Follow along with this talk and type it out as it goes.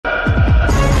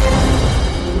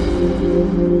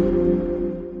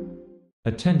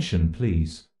Attention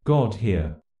please, God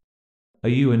here. Are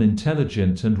you an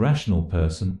intelligent and rational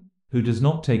person, who does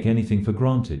not take anything for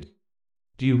granted?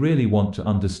 Do you really want to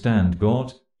understand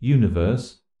God,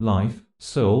 universe, life,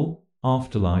 soul,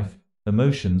 afterlife,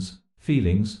 emotions,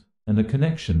 feelings, and a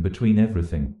connection between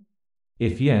everything?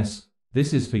 If yes,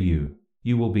 this is for you.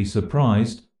 You will be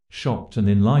surprised, shocked and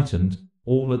enlightened,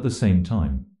 all at the same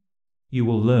time. You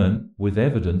will learn, with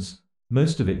evidence,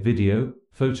 most of it video,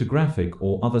 photographic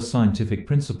or other scientific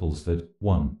principles that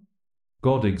 1.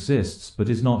 God exists but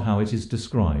is not how it is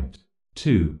described.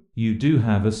 2. You do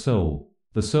have a soul.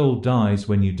 The soul dies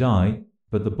when you die,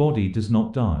 but the body does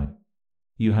not die.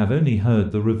 You have only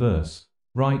heard the reverse,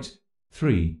 right?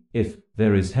 3. If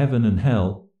there is heaven and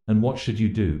hell, and what should you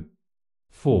do?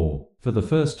 4. For the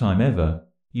first time ever,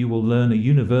 you will learn a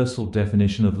universal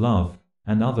definition of love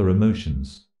and other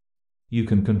emotions. You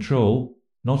can control,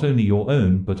 not only your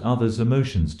own but others'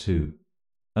 emotions too.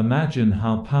 Imagine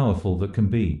how powerful that can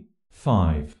be.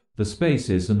 5. The space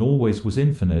is and always was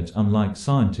infinite, unlike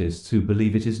scientists who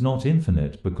believe it is not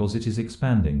infinite because it is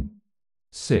expanding.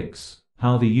 6.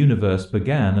 How the universe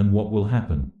began and what will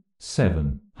happen.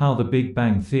 7. How the Big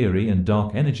Bang Theory and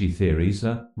dark energy theories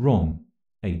are wrong.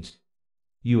 8.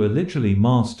 You are literally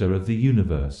master of the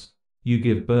universe. You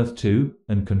give birth to,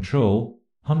 and control,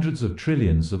 hundreds of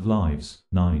trillions of lives.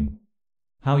 9.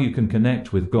 How you can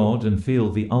connect with God and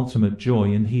feel the ultimate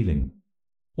joy and healing.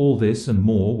 All this and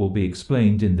more will be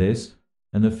explained in this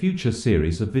and a future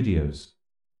series of videos.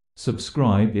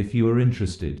 Subscribe if you are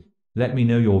interested. Let me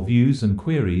know your views and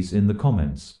queries in the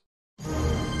comments.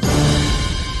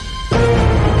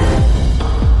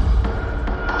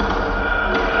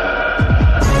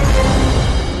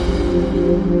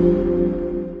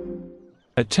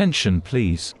 Attention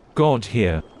please, God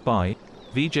here, by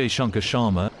Vijay Shankar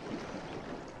Sharma.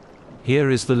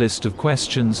 Here is the list of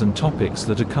questions and topics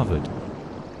that are covered.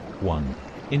 1.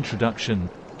 Introduction.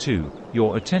 2.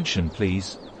 Your attention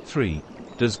please. 3.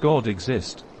 Does God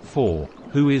exist? 4.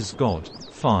 Who is God?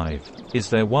 5.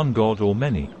 Is there one God or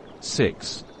many?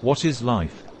 6. What is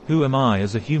life? Who am I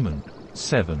as a human?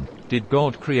 7. Did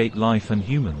God create life and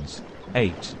humans?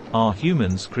 8. Are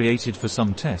humans created for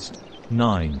some test?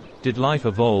 9. Did life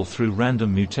evolve through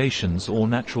random mutations or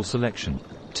natural selection?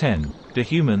 10. Do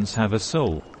humans have a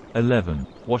soul? 11.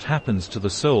 What happens to the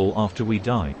soul after we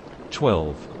die?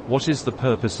 12. What is the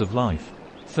purpose of life?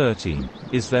 13.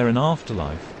 Is there an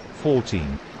afterlife?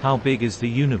 14. How big is the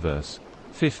universe?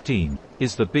 15.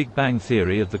 Is the Big Bang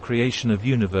Theory of the creation of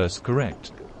universe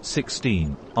correct?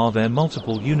 16. Are there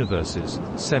multiple universes?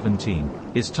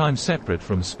 17. Is time separate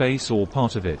from space or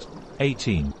part of it?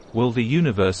 18. Will the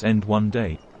universe end one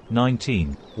day?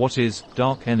 19. What is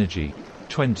dark energy?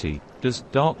 20. Does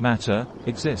dark matter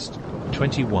exist?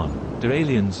 21. Do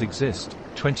aliens exist?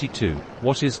 22.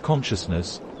 What is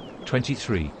consciousness?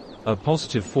 23. Are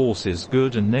positive forces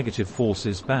good and negative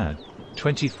forces bad?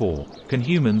 24. Can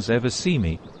humans ever see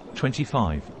me?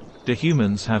 25. Do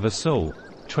humans have a soul?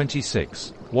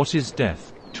 26. What is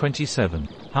death? 27.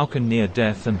 How can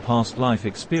near-death and past life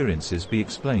experiences be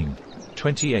explained?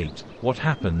 28. What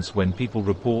happens when people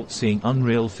report seeing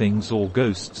unreal things or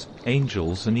ghosts,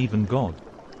 angels and even God?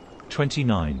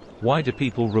 29. Why do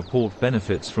people report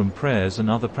benefits from prayers and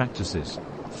other practices?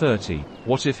 30.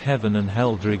 What if heaven and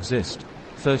hell do exist?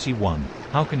 31.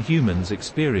 How can humans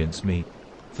experience me?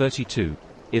 32.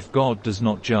 If God does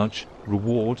not judge,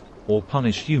 reward, or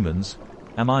punish humans,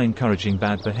 am I encouraging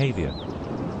bad behavior?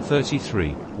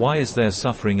 33. Why is there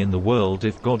suffering in the world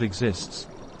if God exists?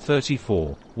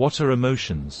 34. What are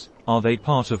emotions? Are they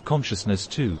part of consciousness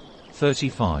too?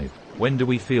 35. When do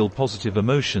we feel positive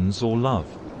emotions or love?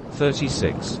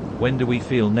 36. When do we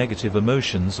feel negative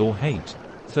emotions or hate?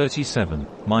 37.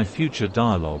 My future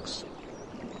dialogues.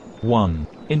 1.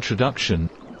 Introduction.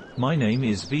 My name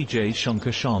is Vijay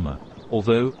Shankar Sharma.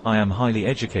 Although I am highly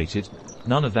educated,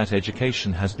 none of that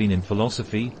education has been in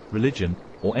philosophy, religion,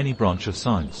 or any branch of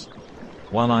science.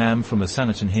 While I am from a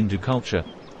Sanatan Hindu culture,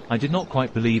 I did not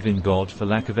quite believe in God for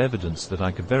lack of evidence that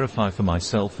I could verify for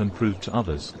myself and prove to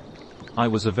others. I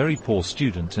was a very poor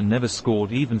student and never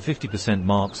scored even 50%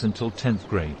 marks until 10th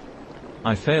grade.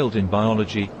 I failed in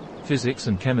biology, physics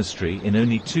and chemistry in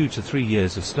only 2 to 3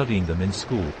 years of studying them in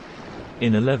school.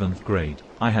 In 11th grade,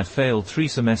 I had failed 3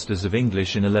 semesters of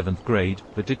English in 11th grade,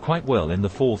 but did quite well in the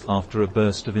 4th after a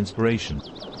burst of inspiration.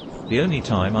 The only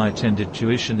time I attended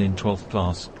tuition in 12th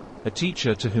class, a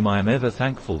teacher to whom I am ever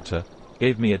thankful to,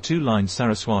 gave me a 2-line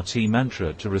Saraswati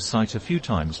mantra to recite a few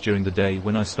times during the day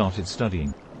when I started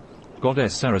studying.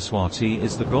 Goddess Saraswati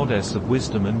is the goddess of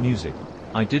wisdom and music.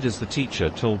 I did as the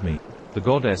teacher told me. The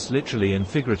goddess literally and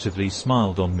figuratively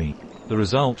smiled on me, The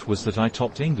result was that I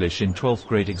topped English in 12th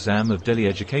grade exam of Delhi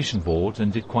Education Board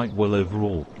and did quite well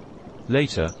overall.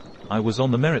 Later, I was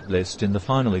on the merit list in the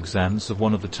final exams of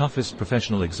one of the toughest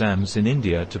professional exams in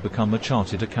India to become a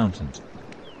chartered accountant.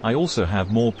 I also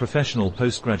have more professional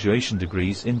post-graduation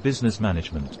degrees in business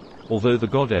management. Although the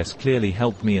goddess clearly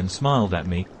helped me and smiled at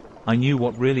me, I knew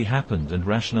what really happened and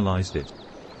rationalized it.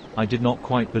 I did not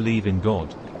quite believe in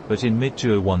God, but in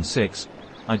mid-2016,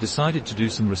 I decided to do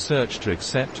some research to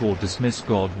accept or dismiss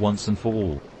God once and for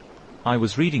all. I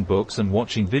was reading books and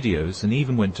watching videos and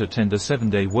even went to attend a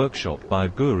 7-day workshop by a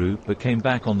guru, but came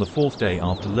back on the 4th day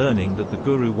after learning that the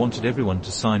guru wanted everyone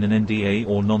to sign an NDA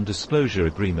or non-disclosure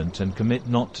agreement and commit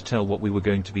not to tell what we were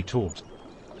going to be taught.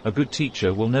 A good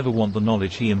teacher will never want the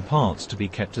knowledge he imparts to be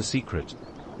kept a secret.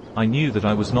 I knew that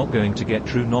I was not going to get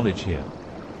true knowledge here.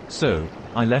 So,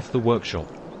 I left the workshop.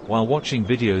 While watching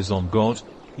videos on God,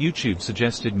 YouTube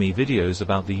suggested me videos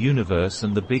about the universe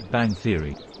and the Big Bang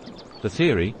Theory. The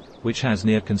theory, which has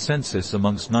near consensus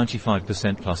amongst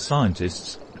 95% plus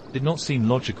scientists, did not seem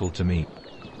logical to me.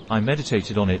 I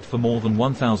meditated on it for more than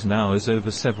 1,000 hours over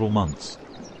several months.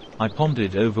 I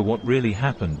pondered over what really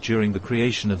happened during the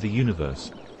creation of the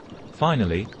universe.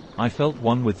 Finally, I felt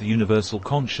one with the universal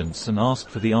conscience and asked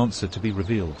for the answer to be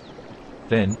revealed.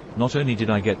 Then, not only did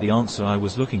I get the answer I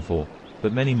was looking for,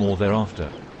 but many more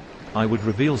thereafter. I would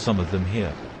reveal some of them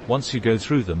here. Once you go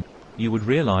through them, you would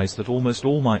realize that almost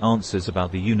all my answers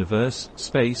about the universe,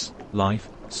 space, life,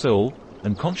 soul,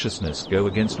 and consciousness go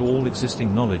against all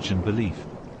existing knowledge and belief.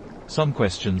 Some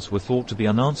questions were thought to be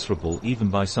unanswerable even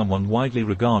by someone widely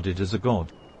regarded as a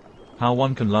god. How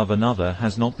one can love another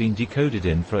has not been decoded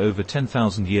in for over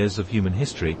 10,000 years of human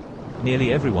history.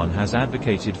 Nearly everyone has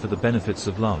advocated for the benefits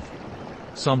of love.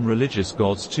 Some religious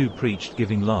gods too preached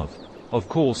giving love. Of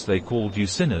course they called you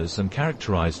sinners and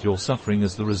characterized your suffering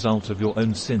as the result of your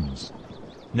own sins.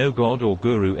 No god or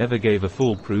guru ever gave a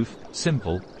foolproof,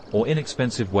 simple, or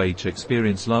inexpensive way to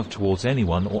experience love towards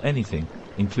anyone or anything,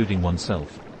 including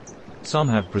oneself. Some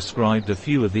have prescribed a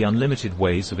few of the unlimited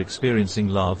ways of experiencing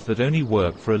love that only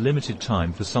work for a limited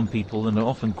time for some people and are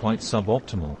often quite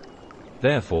suboptimal.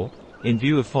 Therefore, in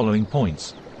view of following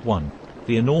points, 1.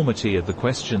 The enormity of the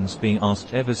questions being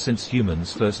asked ever since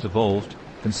humans first evolved,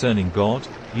 concerning God,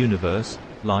 universe,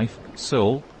 life,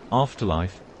 soul,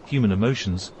 afterlife, human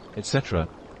emotions, etc.,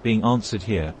 being answered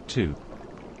here. 2.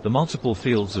 The multiple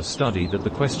fields of study that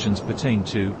the questions pertain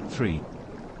to. 3.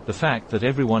 The fact that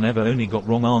everyone ever only got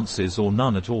wrong answers or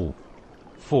none at all.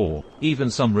 4. Even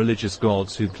some religious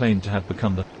gods who claimed to have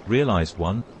become the realized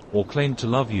one, or claimed to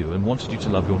love you and wanted you to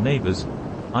love your neighbors,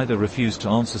 either refused to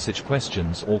answer such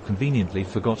questions or conveniently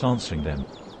forgot answering them.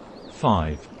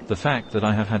 5. The fact that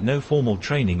I have had no formal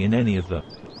training in any of the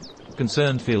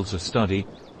concerned fields of study.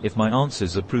 If my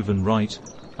answers are proven right,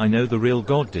 I know the real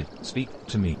God did speak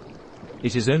to me.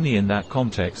 It is only in that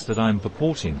context that I am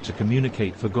purporting to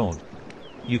communicate for God.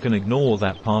 You can ignore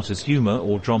that part as humor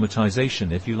or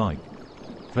dramatization if you like.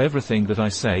 For everything that I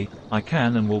say, I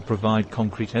can and will provide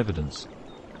concrete evidence.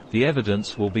 The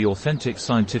evidence will be authentic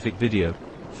scientific video,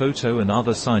 photo and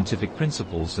other scientific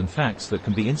principles and facts that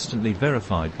can be instantly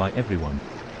verified by everyone.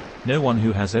 No one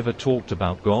who has ever talked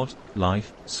about God,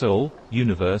 life, soul,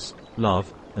 universe,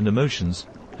 love, and emotions,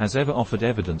 has ever offered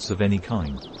evidence of any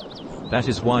kind. That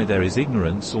is why there is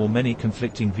ignorance or many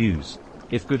conflicting views.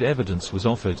 If good evidence was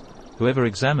offered, whoever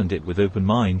examined it with open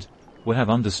mind, would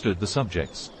have understood the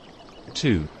subjects.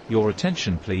 2. Your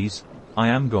attention please. I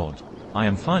am God. I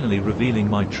am finally revealing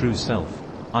my true self.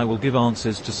 I will give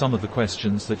answers to some of the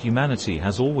questions that humanity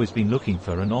has always been looking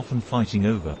for and often fighting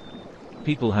over.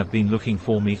 People have been looking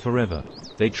for me forever.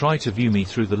 They try to view me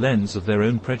through the lens of their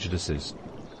own prejudices.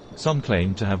 Some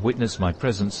claim to have witnessed my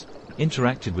presence,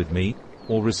 interacted with me,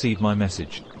 or received my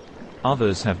message.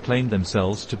 Others have claimed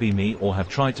themselves to be me or have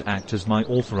tried to act as my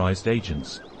authorized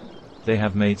agents. They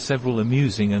have made several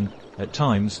amusing and, at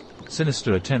times,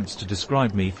 sinister attempts to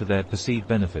describe me for their perceived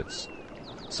benefits.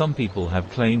 Some people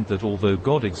have claimed that although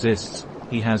God exists,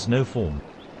 he has no form.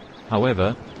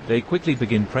 However, they quickly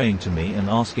begin praying to me and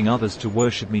asking others to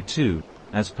worship me too,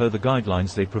 as per the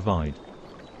guidelines they provide.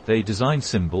 They design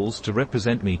symbols to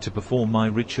represent me to perform my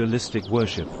ritualistic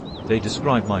worship. They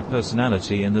describe my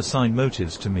personality and assign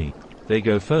motives to me. They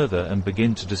go further and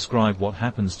begin to describe what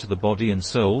happens to the body and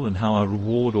soul and how I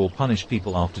reward or punish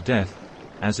people after death,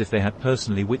 as if they had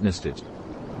personally witnessed it.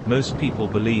 Most people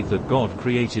believe that God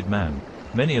created man.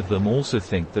 Many of them also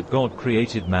think that God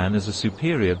created man as a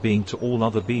superior being to all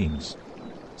other beings.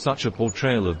 Such a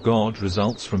portrayal of God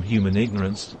results from human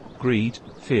ignorance, greed,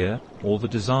 fear, or the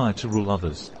desire to rule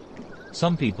others.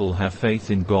 Some people have faith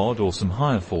in God or some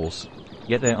higher force,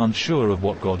 yet they are unsure of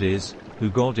what God is, who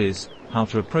God is, how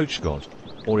to approach God,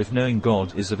 or if knowing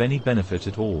God is of any benefit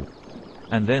at all.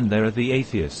 And then there are the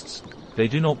atheists. They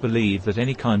do not believe that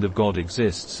any kind of God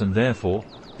exists, and therefore,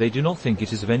 they do not think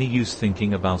it is of any use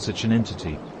thinking about such an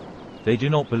entity. They do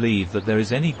not believe that there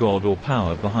is any God or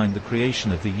power behind the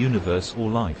creation of the universe or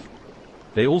life.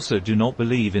 They also do not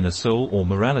believe in a soul or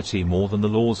morality more than the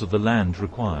laws of the land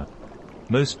require.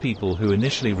 Most people who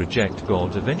initially reject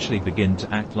God eventually begin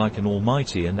to act like an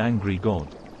almighty and angry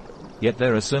God. Yet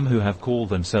there are some who have called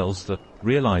themselves the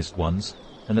realized ones,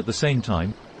 and at the same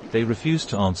time, they refuse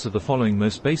to answer the following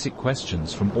most basic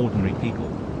questions from ordinary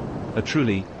people. A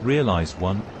truly realized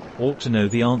one ought to know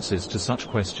the answers to such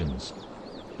questions.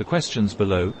 The questions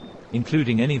below,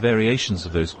 including any variations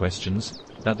of those questions,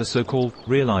 that the so-called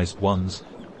realized ones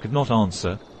could not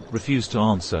answer, refuse to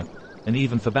answer, and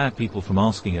even forbade people from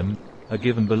asking them, are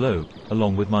given below,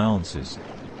 along with my answers.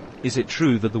 Is it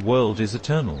true that the world is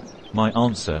eternal? My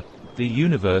answer: the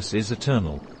universe is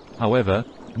eternal. However,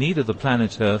 neither the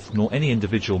planet Earth nor any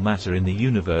individual matter in the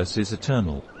universe is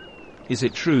eternal. Is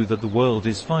it true that the world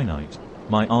is finite?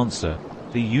 My answer: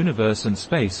 the universe and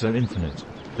space are infinite.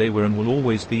 They were and will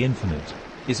always be infinite.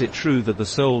 Is it true that the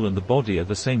soul and the body are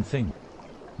the same thing?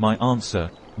 My answer: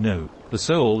 no. The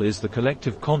soul is the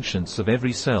collective conscience of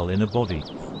every cell in a body.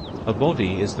 A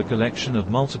body is the collection of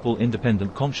multiple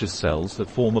independent conscious cells that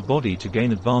form a body to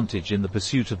gain advantage in the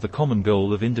pursuit of the common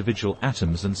goal of individual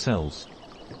atoms and cells.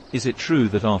 Is it true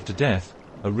that after death,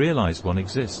 a realized one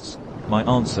exists? My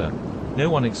answer: no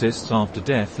one exists after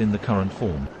death in the current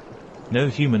form. No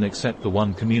human except the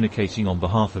one communicating on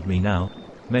behalf of me now,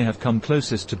 may have come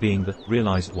closest to being the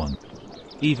realized one.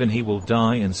 Even he will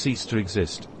die and cease to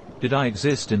exist. Did I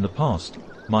exist in the past?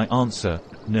 My answer: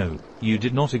 no. You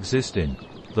did not exist in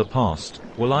the past.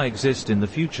 Will I exist in the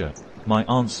future? My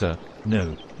answer: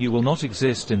 no. You will not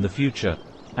exist in the future.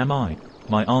 Am I?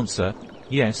 My answer: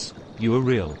 yes, you are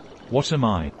real. What am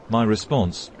I? My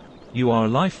response: you are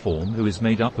a life form who is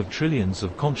made up of trillions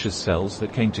of conscious cells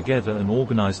that came together and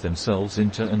organized themselves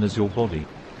into and as your body.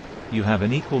 You have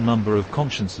an equal number of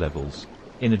conscience levels.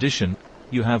 In addition,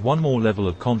 you have one more level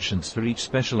of conscience for each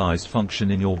specialized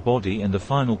function in your body and a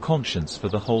final conscience for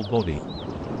the whole body.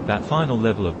 That final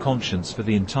level of conscience for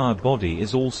the entire body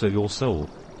is also your soul.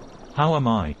 How am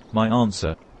I? My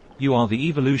answer: you are the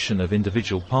evolution of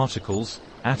individual particles,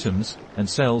 atoms, and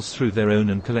cells through their own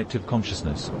and collective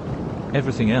consciousness.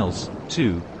 Everything else,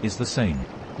 too, is the same.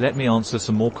 Let me answer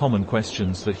some more common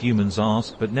questions that humans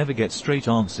ask but never get straight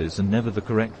answers and never the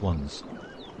correct ones.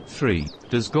 3.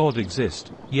 Does God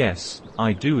exist? Yes,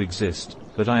 I do exist,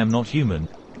 but I am not human,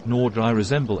 nor do I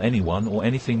resemble anyone or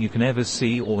anything you can ever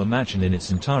see or imagine in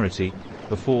its entirety,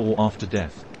 before or after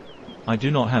death. I do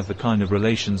not have the kind of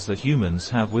relations that humans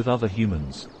have with other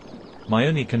humans. My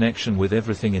only connection with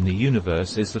everything in the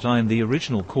universe is that I am the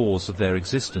original cause of their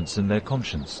existence and their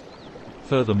conscience.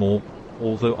 Furthermore,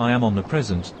 although I am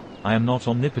omnipresent, I am not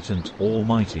omnipotent or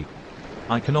almighty.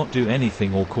 I cannot do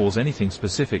anything or cause anything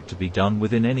specific to be done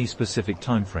within any specific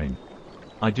time frame.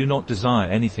 I do not desire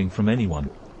anything from anyone.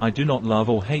 I do not love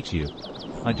or hate you.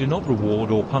 I do not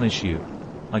reward or punish you.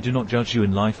 I do not judge you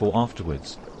in life or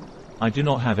afterwards. I do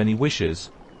not have any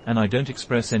wishes, and I don't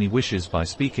express any wishes by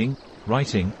speaking,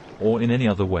 writing, or in any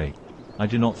other way. I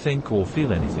do not think or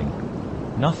feel anything.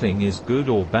 Nothing is good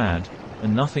or bad,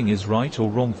 and nothing is right or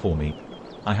wrong for me.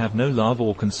 I have no love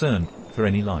or concern for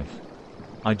any life.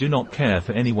 I do not care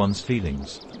for anyone's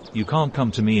feelings. You can't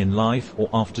come to me in life or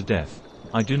after death.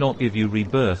 I do not give you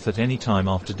rebirth at any time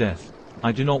after death.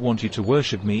 I do not want you to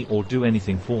worship me or do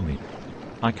anything for me.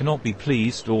 I cannot be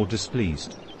pleased or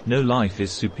displeased. No life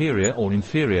is superior or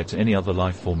inferior to any other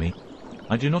life for me.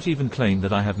 I do not even claim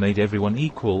that I have made everyone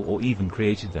equal or even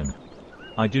created them.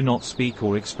 I do not speak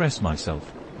or express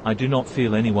myself. I do not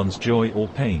feel anyone's joy or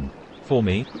pain. For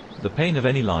me, the pain of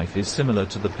any life is similar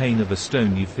to the pain of a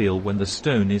stone you feel when the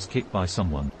stone is kicked by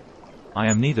someone. I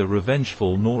am neither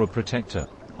revengeful nor a protector.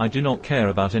 I do not care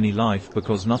about any life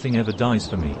because nothing ever dies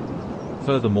for me.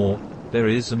 Furthermore, there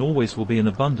is and always will be an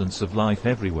abundance of life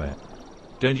everywhere.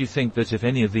 Don't you think that if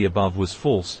any of the above was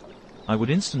false, I would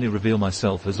instantly reveal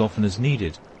myself as often as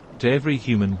needed, to every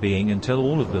human being and tell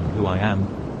all of them who I am,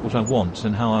 what I want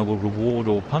and how I will reward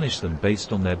or punish them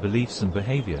based on their beliefs and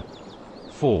behavior?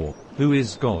 4. Who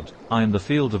is God? I am the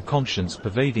field of conscience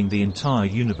pervading the entire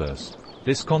universe.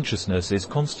 This consciousness is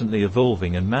constantly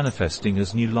evolving and manifesting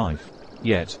as new life.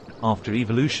 Yet, after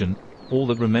evolution, all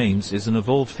that remains is an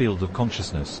evolved field of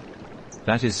consciousness.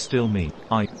 That is still me.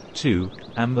 I, too,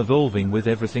 am evolving with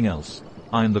everything else.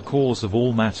 I am the cause of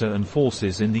all matter and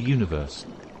forces in the universe.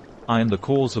 I am the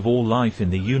cause of all life in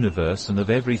the universe and of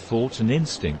every thought and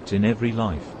instinct in every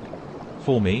life.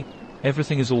 For me,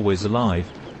 Everything is always alive,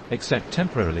 except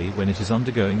temporarily when it is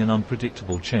undergoing an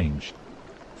unpredictable change.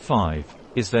 5.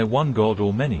 Is there one God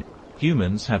or many?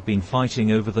 Humans have been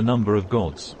fighting over the number of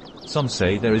gods. Some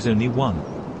say there is only one,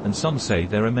 and some say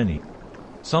there are many.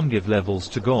 Some give levels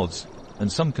to gods,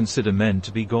 and some consider men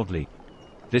to be godly.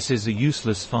 This is a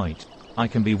useless fight. I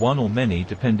can be one or many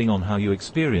depending on how you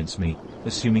experience me,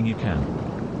 assuming you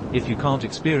can. If you can't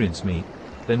experience me,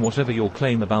 then whatever your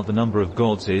claim about the number of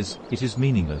gods is, it is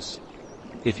meaningless.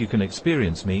 If you can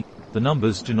experience me, the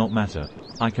numbers do not matter.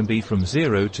 I can be from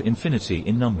 0 to infinity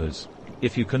in numbers.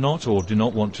 If you cannot or do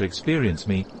not want to experience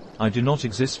me, I do not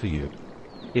exist for you.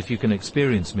 If you can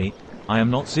experience me, I am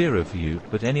not 0 for you,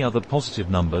 but any other positive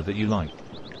number that you like.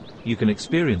 You can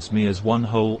experience me as one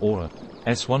whole or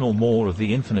as one or more of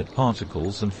the infinite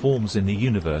particles and forms in the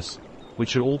universe,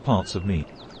 which are all parts of me.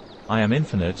 I am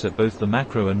infinite at both the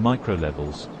macro and micro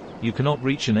levels. You cannot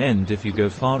reach an end if you go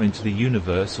far into the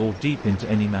universe or deep into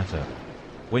any matter.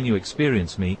 When you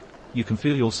experience me, you can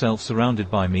feel yourself surrounded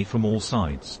by me from all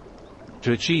sides.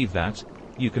 To achieve that,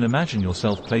 you can imagine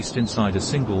yourself placed inside a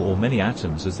single or many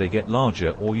atoms as they get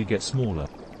larger or you get smaller.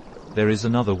 There is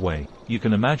another way. You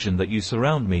can imagine that you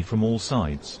surround me from all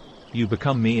sides. You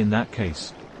become me in that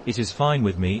case. It is fine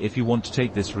with me if you want to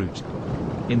take this route.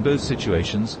 In both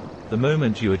situations, the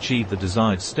moment you achieve the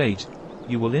desired state,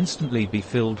 you will instantly be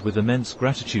filled with immense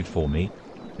gratitude for me,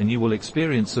 and you will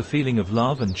experience a feeling of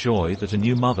love and joy that a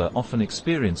new mother often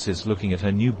experiences looking at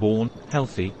her newborn,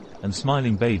 healthy, and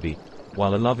smiling baby,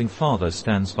 while a loving father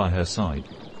stands by her side.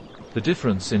 The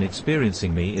difference in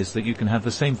experiencing me is that you can have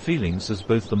the same feelings as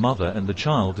both the mother and the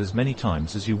child as many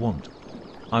times as you want.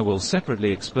 I will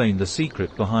separately explain the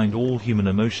secret behind all human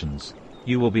emotions.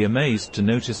 You will be amazed to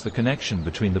notice the connection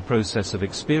between the process of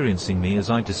experiencing me as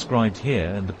I described here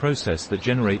and the process that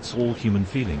generates all human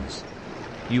feelings.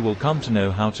 You will come to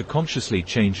know how to consciously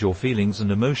change your feelings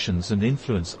and emotions and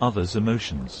influence others'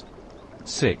 emotions.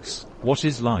 6. What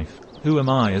is life? Who am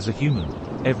I as a human?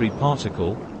 Every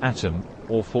particle, atom,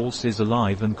 or force is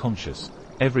alive and conscious.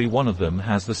 Every one of them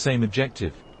has the same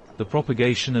objective: the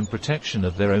propagation and protection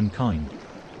of their own kind.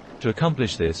 To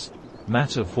accomplish this,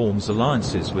 matter forms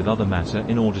alliances with other matter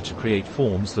in order to create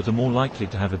forms that are more likely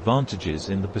to have advantages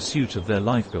in the pursuit of their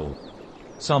life goal.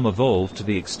 Some evolve to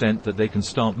the extent that they can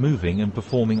start moving and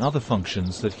performing other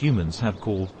functions that humans have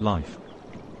called life.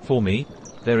 For me,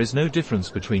 there is no difference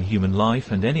between human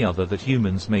life and any other that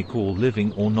humans may call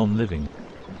living or non-living.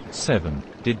 7.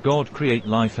 Did God create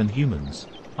life and humans?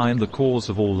 I am the cause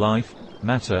of all life,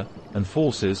 matter, and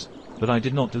forces, but I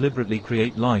did not deliberately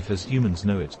create life as humans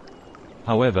know it.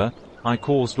 However, I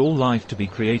caused all life to be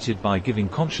created by giving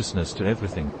consciousness to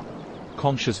everything.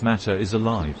 Conscious matter is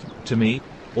alive. To me,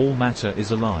 all matter is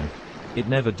alive. It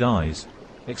never dies,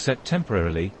 except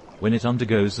temporarily, when it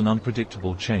undergoes an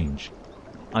unpredictable change.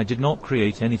 I did not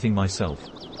create anything myself.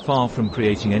 Far from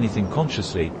creating anything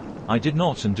consciously, I did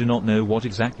not and do not know what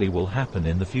exactly will happen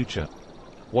in the future.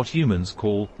 What humans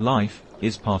call life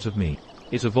is part of me.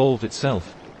 It evolved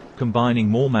itself, combining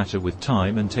more matter with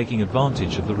time and taking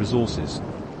advantage of the resources.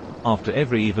 After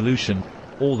every evolution,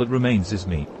 all that remains is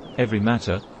me. Every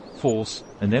matter, force,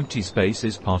 and empty space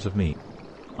is part of me.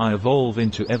 I evolve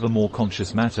into ever more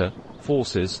conscious matter,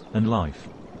 forces, and life.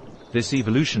 This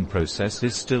evolution process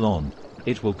is still on.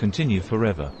 It will continue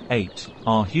forever. 8.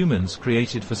 Are humans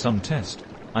created for some test?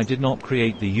 I did not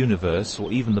create the universe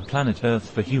or even the planet Earth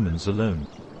for humans alone.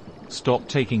 Stop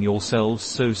taking yourselves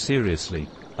so seriously.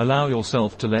 Allow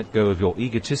yourself to let go of your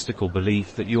egotistical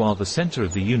belief that you are the center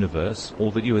of the universe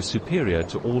or that you are superior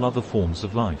to all other forms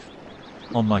of life.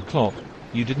 On my clock,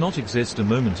 you did not exist a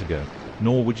moment ago,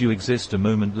 nor would you exist a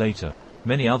moment later.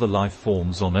 Many other life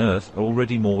forms on Earth are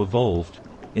already more evolved,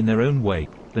 in their own way,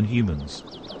 than humans.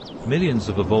 Millions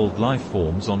of evolved life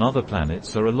forms on other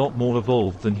planets are a lot more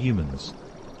evolved than humans.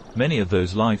 Many of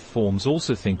those life forms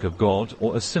also think of God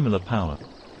or a similar power.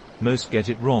 Most get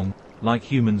it wrong, like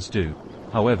humans do.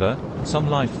 However, some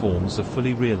life forms are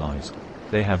fully realized.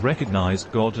 They have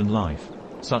recognized God and life.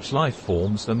 Such life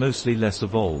forms are mostly less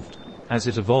evolved. As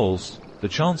it evolves, the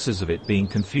chances of it being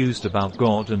confused about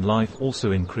God and life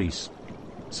also increase.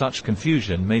 Such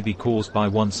confusion may be caused by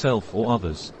oneself or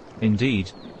others.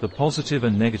 Indeed, the positive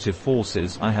and negative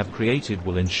forces I have created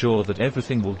will ensure that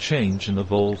everything will change and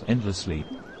evolve endlessly.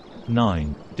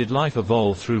 9. Did life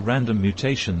evolve through random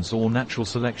mutations or natural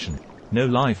selection? No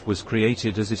life was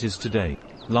created as it is today.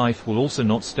 Life will also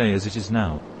not stay as it is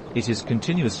now. It is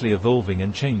continuously evolving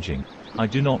and changing. I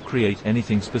do not create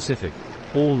anything specific.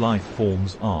 All life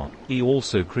forms are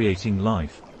also creating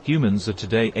life. Humans are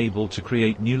today able to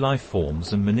create new life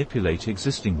forms and manipulate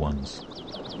existing ones.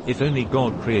 If only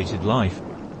God created life,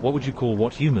 What would you call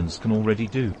what humans can already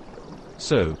do?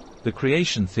 So, the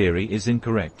creation theory is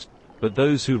incorrect. But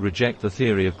those who reject the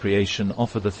theory of creation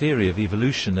offer the theory of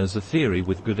evolution as a theory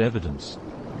with good evidence.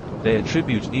 They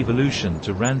attribute evolution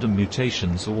to random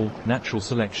mutations or natural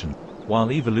selection.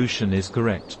 While evolution is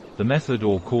correct, the method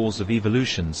or cause of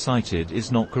evolution cited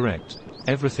is not correct.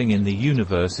 Everything in the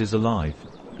universe is alive.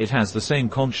 It has the same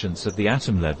conscience at the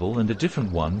atom level and a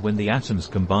different one when the atoms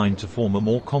combine to form a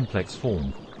more complex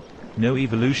form. No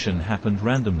evolution happened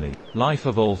randomly. Life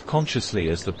evolved consciously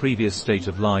as the previous state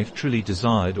of life truly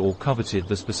desired or coveted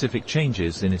the specific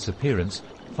changes in its appearance,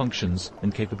 functions,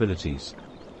 and capabilities.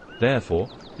 Therefore,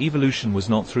 evolution was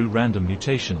not through random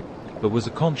mutation, but was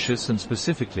a conscious and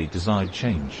specifically desired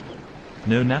change.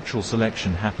 No natural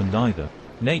selection happened either.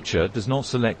 Nature does not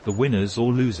select the winners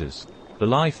or losers. The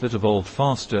life that evolved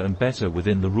faster and better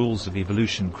within the rules of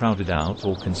evolution crowded out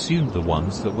or consumed the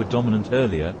ones that were dominant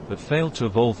earlier but failed to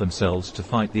evolve themselves to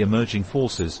fight the emerging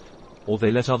forces, or they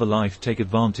let other life take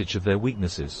advantage of their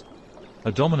weaknesses.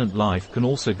 A dominant life can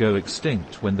also go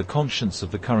extinct when the conscience of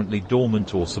the currently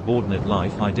dormant or subordinate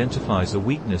life identifies a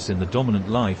weakness in the dominant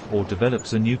life or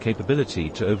develops a new capability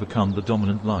to overcome the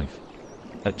dominant life.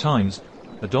 At times,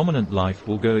 a dominant life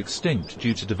will go extinct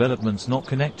due to developments not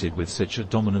connected with such a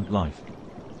dominant life.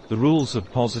 The rules of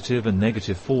positive and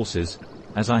negative forces,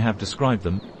 as I have described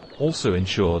them, also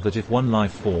ensure that if one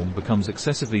life form becomes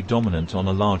excessively dominant on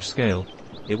a large scale,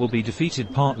 it will be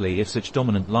defeated partly if such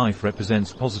dominant life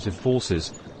represents positive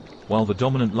forces, while the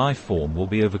dominant life form will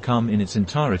be overcome in its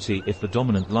entirety if the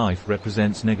dominant life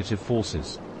represents negative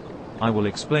forces. I will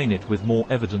explain it with more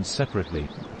evidence separately.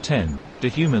 10. Do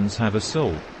humans have a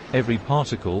soul? Every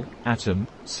particle, atom,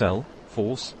 cell,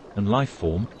 force, and life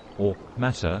form, or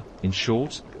matter, in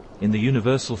short, in the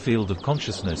universal field of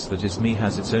consciousness that is me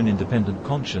has its own independent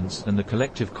conscience and the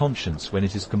collective conscience when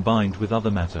it is combined with other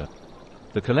matter.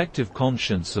 The collective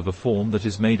conscience of a form that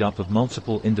is made up of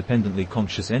multiple independently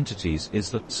conscious entities is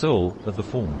the soul of the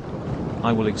form.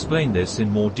 I will explain this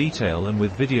in more detail and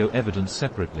with video evidence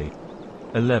separately.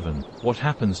 11. What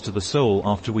happens to the soul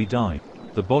after we die?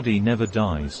 The body never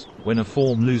dies. When a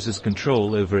form loses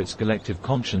control over its collective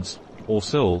conscience, or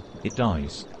soul, it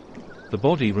dies. The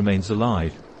body remains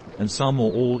alive, and some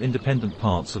or all independent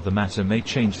parts of the matter may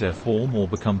change their form or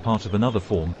become part of another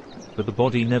form, but the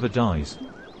body never dies.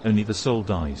 Only the soul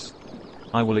dies.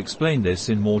 I will explain this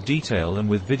in more detail and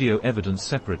with video evidence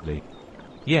separately.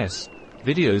 Yes,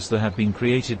 videos that have been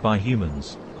created by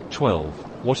humans.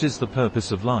 12. What is the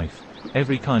purpose of life?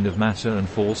 Every kind of matter and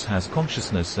force has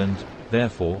consciousness and,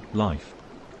 therefore, life.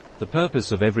 The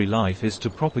purpose of every life is to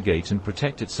propagate and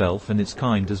protect itself and its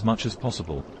kind as much as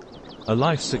possible. A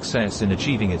life's success in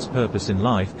achieving its purpose in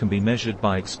life can be measured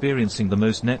by experiencing the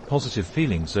most net positive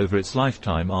feelings over its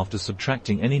lifetime after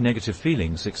subtracting any negative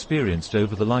feelings experienced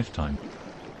over the lifetime.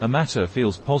 A matter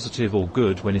feels positive or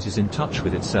good when it is in touch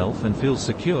with itself and feels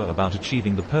secure about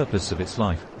achieving the purpose of its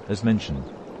life, as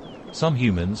mentioned. Some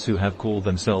humans who have called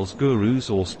themselves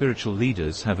gurus or spiritual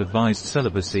leaders have advised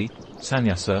celibacy,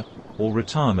 sannyasa, or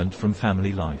retirement from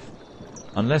family life.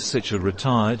 Unless such a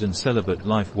retired and celibate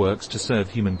life works to serve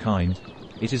humankind,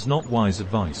 it is not wise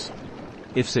advice.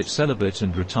 If such celibate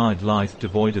and retired life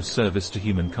devoid of service to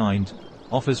humankind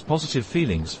offers positive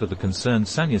feelings for the concerned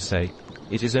sannyasi,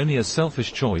 it is only a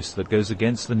selfish choice that goes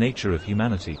against the nature of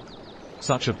humanity.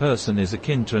 Such a person is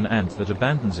akin to an ant that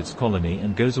abandons its colony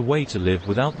and goes away to live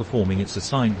without performing its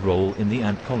assigned role in the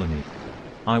ant colony.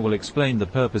 I will explain the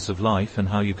purpose of life and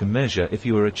how you can measure if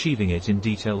you are achieving it in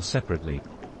detail separately.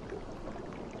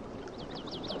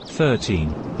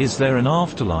 13. Is there an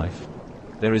afterlife?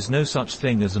 There is no such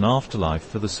thing as an afterlife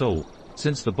for the soul.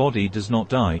 Since the body does not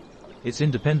die, its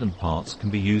independent parts can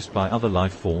be used by other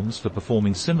life forms for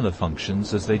performing similar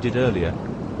functions as they did earlier,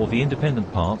 or the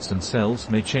independent parts and cells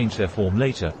may change their form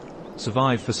later,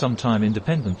 survive for some time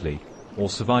independently, or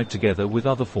survive together with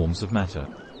other forms of matter.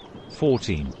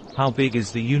 14. How big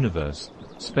is the universe?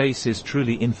 Space is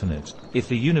truly infinite. If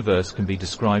the universe can be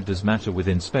described as matter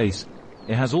within space,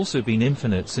 it has also been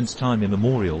infinite since time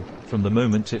immemorial, from the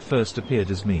moment it first appeared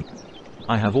as me.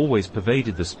 I have always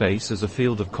pervaded the space as a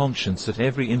field of conscience at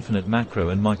every infinite macro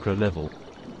and micro level.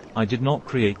 I did not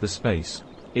create the space.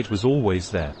 It was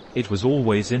always there. It was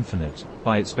always infinite.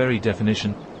 By its very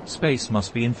definition, space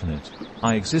must be infinite.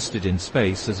 I existed in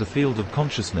space as a field of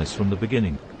consciousness from the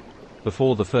beginning.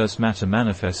 Before the first matter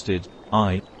manifested,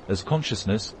 I, as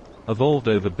consciousness, evolved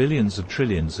over billions of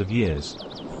trillions of years.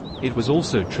 It was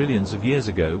also trillions of years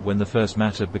ago when the first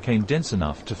matter became dense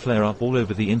enough to flare up all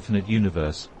over the infinite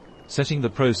universe, setting the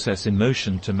process in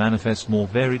motion to manifest more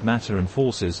varied matter and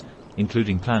forces,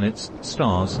 including planets,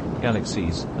 stars,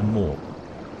 galaxies, and more.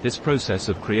 This process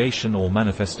of creation or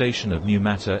manifestation of new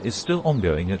matter is still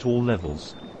ongoing at all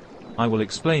levels. I will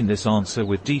explain this answer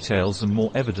with details and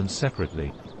more evidence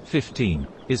separately. 15.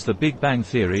 Is the Big Bang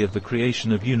theory of the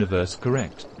creation of universe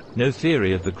correct? No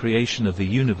theory of the creation of the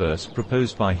universe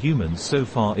proposed by humans so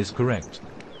far is correct.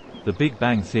 The Big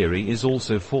Bang theory is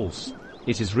also false.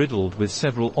 It is riddled with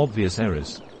several obvious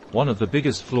errors. One of the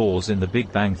biggest flaws in the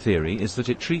Big Bang theory is that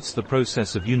it treats the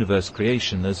process of universe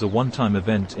creation as a one-time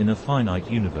event in a finite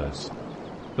universe.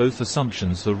 Both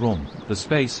assumptions are wrong. The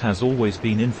space has always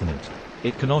been infinite.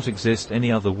 It cannot exist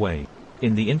any other way.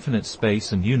 In the infinite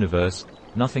space and universe,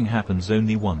 nothing happens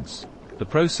only once. The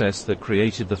process that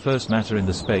created the first matter in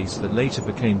the space that later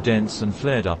became dense and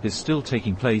flared up is still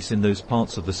taking place in those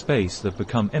parts of the space that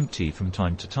become empty from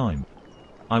time to time.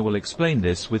 I will explain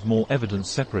this with more evidence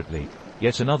separately.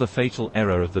 Yet another fatal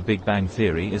error of the Big Bang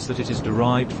theory is that it is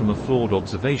derived from a flawed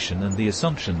observation and the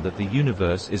assumption that the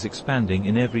universe is expanding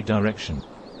in every direction.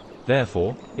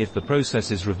 Therefore, if the process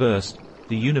is reversed,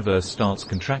 the universe starts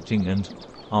contracting and,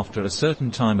 after a certain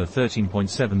time of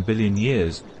 13.7 billion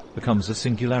years, becomes a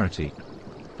singularity.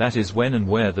 That is when and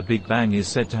where the Big Bang is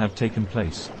said to have taken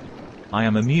place. I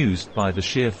am amused by the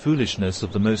sheer foolishness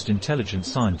of the most intelligent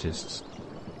scientists.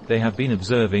 They have been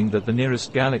observing that the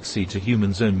nearest galaxy to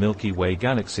humans' own Milky Way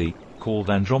galaxy, called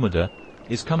Andromeda,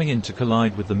 is coming in to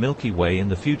collide with the Milky Way in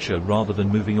the future rather than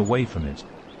moving away from it.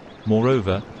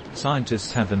 Moreover,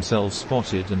 scientists have themselves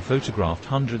spotted and photographed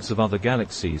hundreds of other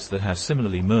galaxies that have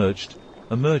similarly merged,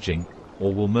 are merging,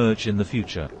 or will merge in the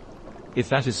future. If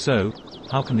that is so,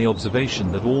 how can the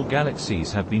observation that all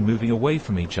galaxies have been moving away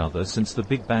from each other since the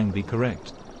Big Bang be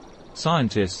correct?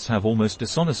 Scientists have almost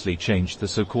dishonestly changed the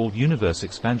so-called universe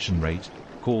expansion rate,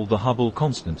 called the Hubble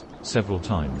constant, several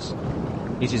times.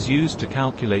 It is used to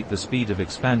calculate the speed of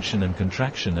expansion and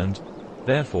contraction and,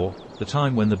 therefore, the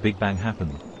time when the Big Bang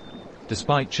happened.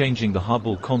 Despite changing the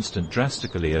Hubble constant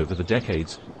drastically over the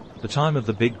decades, the time of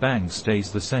the Big Bang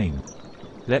stays the same.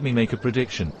 Let me make a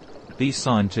prediction. These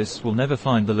scientists will never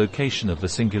find the location of the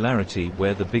singularity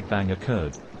where the Big Bang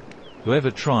occurred.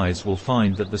 Whoever tries will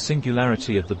find that the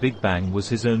singularity of the Big Bang was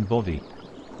his own body.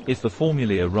 If the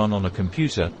formulae are run on a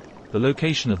computer, the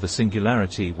location of the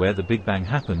singularity where the Big Bang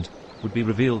happened would be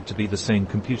revealed to be the same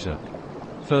computer.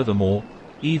 Furthermore,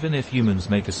 even if humans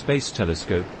make a space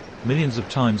telescope, millions of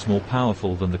times more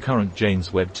powerful than the current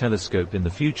James Webb telescope in the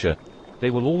future,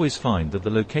 they will always find that the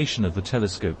location of the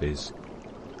telescope is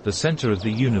the center of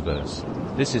the universe.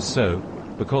 This is so,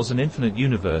 because an infinite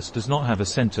universe does not have a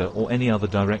center or any other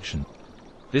direction.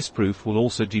 This proof will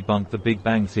also debunk the Big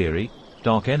Bang theory,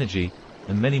 dark energy,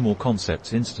 and many more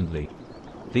concepts instantly.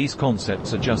 These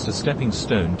concepts are just a stepping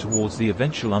stone towards the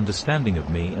eventual understanding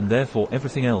of me and therefore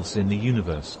everything else in the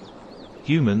universe.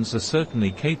 Humans are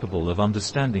certainly capable of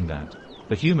understanding that.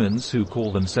 The humans who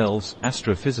call themselves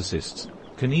astrophysicists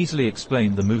can easily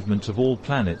explain the movement of all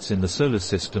planets in the solar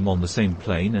system on the same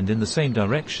plane and in the same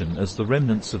direction as the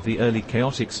remnants of the early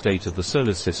chaotic state of the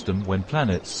solar system when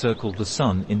planets circled the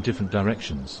sun in different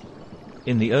directions.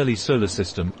 In the early solar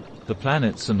system, the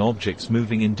planets and objects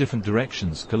moving in different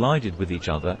directions collided with each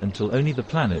other until only the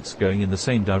planets going in the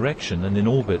same direction and in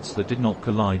orbits that did not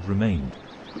collide remained.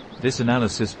 This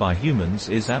analysis by humans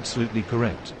is absolutely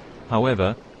correct.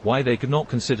 However, why they could not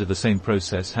consider the same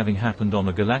process having happened on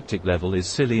a galactic level is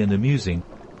silly and amusing,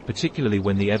 particularly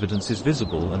when the evidence is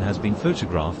visible and has been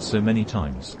photographed so many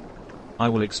times. I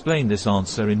will explain this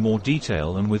answer in more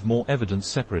detail and with more evidence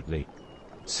separately.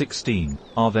 16.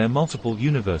 Are there multiple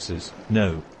universes?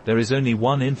 No, there is only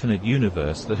one infinite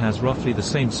universe that has roughly the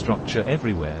same structure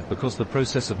everywhere because the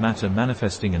process of matter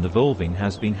manifesting and evolving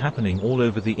has been happening all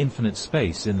over the infinite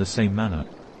space in the same manner.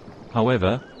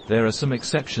 However, there are some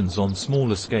exceptions on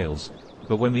smaller scales,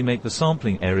 but when we make the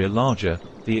sampling area larger,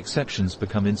 the exceptions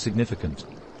become insignificant.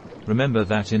 Remember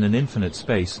that in an infinite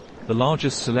space, the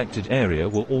largest selected area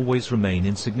will always remain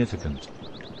insignificant.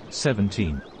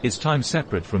 17. Is time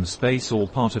separate from space or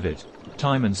part of it?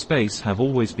 Time and space have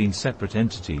always been separate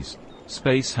entities.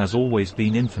 Space has always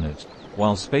been infinite.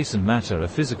 While space and matter are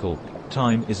physical,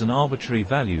 time is an arbitrary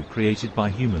value created by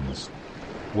humans.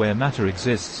 Where matter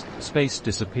exists, space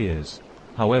disappears.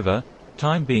 However,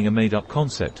 time being a made-up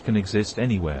concept can exist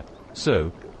anywhere.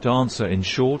 So, to answer in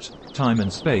short, time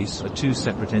and space are two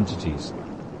separate entities.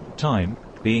 Time,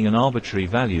 being an arbitrary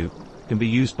value, can be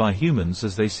used by humans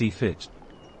as they see fit.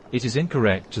 It is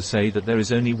incorrect to say that there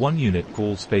is only one unit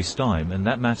called spacetime and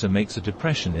that matter makes a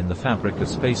depression in the fabric of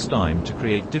spacetime to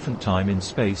create different time in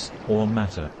space, or on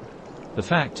matter. The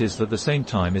fact is that the same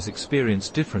time is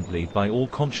experienced differently by all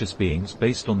conscious beings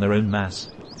based on their own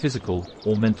mass, physical,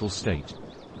 or mental state.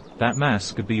 That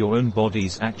mass could be your own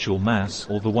body's actual mass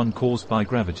or the one caused by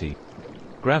gravity.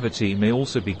 Gravity may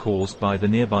also be caused by the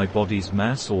nearby body's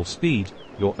mass or speed,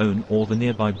 your own or the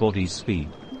nearby body's speed.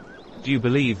 Do you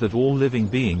believe that all living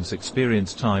beings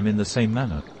experience time in the same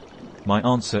manner? My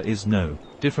answer is no.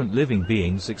 Different living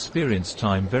beings experience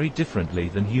time very differently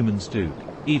than humans do.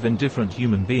 Even different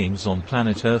human beings on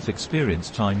planet Earth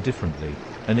experience time differently.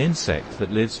 An insect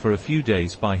that lives for a few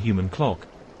days by human clock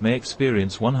may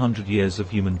experience 100 years of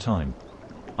human time.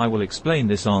 I will explain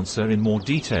this answer in more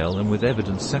detail and with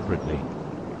evidence separately.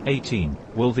 18.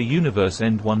 Will the universe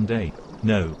end one day?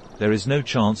 No, there is no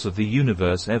chance of the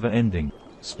universe ever ending.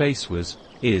 Space was,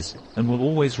 is, and will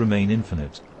always remain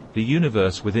infinite. The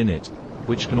universe within it,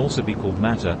 which can also be called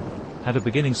matter, had a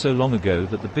beginning so long ago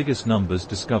that the biggest numbers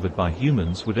discovered by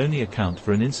humans would only account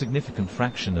for an insignificant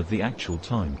fraction of the actual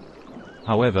time.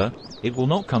 However, it will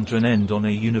not come to an end on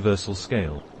a universal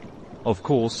scale. Of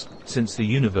course, since the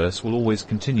universe will always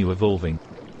continue evolving,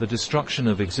 the destruction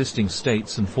of existing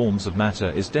states and forms of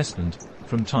matter is destined,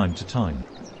 from time to time.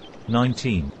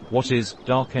 19. What is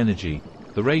dark energy?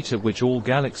 The rate at which all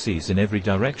galaxies in every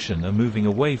direction are moving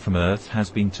away from Earth has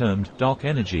been termed dark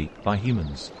energy by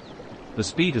humans. The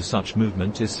speed of such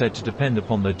movement is said to depend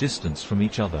upon their distance from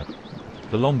each other.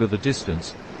 The longer the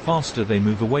distance, faster they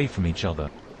move away from each other.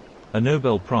 A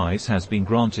Nobel Prize has been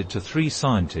granted to 3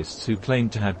 scientists who claim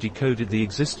to have decoded the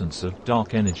existence of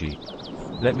dark energy.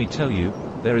 Let me tell you,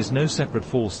 there is no separate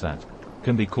force that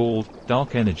can be called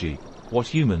dark energy. What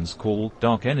humans call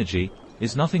dark energy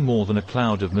is nothing more than a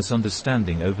cloud of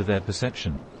misunderstanding over their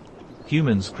perception.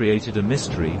 Humans created a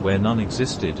mystery where none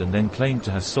existed and then claimed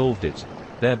to have solved it,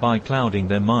 thereby clouding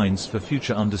their minds for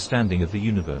future understanding of the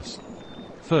universe.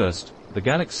 First, the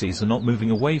galaxies are not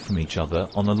moving away from each other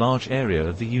on a large area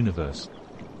of the universe.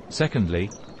 Secondly,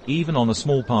 even on a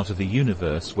small part of the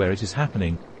universe where it is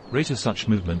happening, rate of such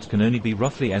movement can only be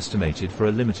roughly estimated for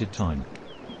a limited time.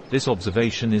 This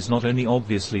observation is not only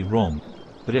obviously wrong,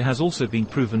 but it has also been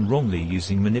proven wrongly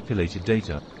using manipulated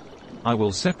data. I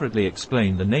will separately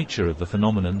explain the nature of the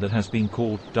phenomenon that has been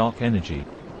called dark energy.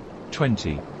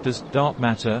 20. Does dark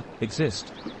matter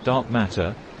exist? Dark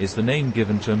matter is the name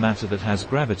given to a matter that has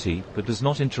gravity but does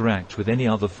not interact with any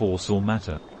other force or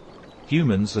matter.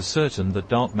 Humans are certain that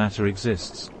dark matter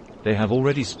exists. They have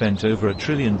already spent over $1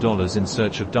 trillion in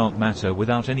search of dark matter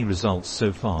without any results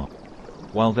so far.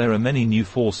 While there are many new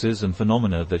forces and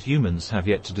phenomena that humans have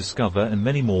yet to discover and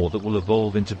many more that will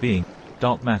evolve into being,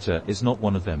 dark matter is not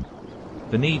one of them.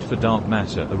 The need for dark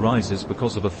matter arises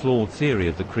because of a flawed theory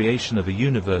of the creation of a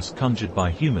universe conjured by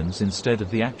humans instead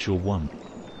of the actual one.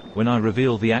 When I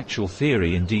reveal the actual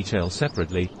theory in detail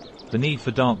separately, the need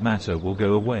for dark matter will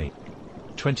go away.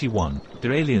 21.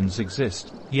 Do aliens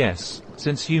exist? Yes,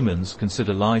 since humans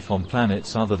consider life on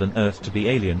planets other than Earth to be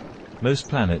alien, most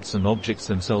planets and objects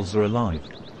themselves are alive.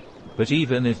 But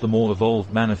even if the more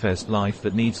evolved manifest life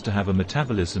that needs to have a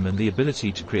metabolism and the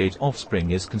ability to create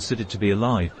offspring is considered to be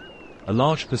alive, a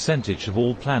large percentage of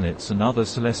all planets and other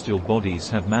celestial bodies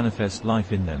have manifest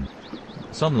life in them.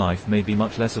 Some life may be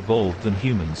much less evolved than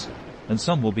humans, and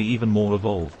some will be even more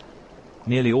evolved.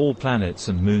 Nearly all planets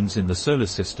and moons in the solar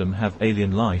system have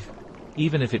alien life,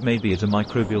 even if it may be at a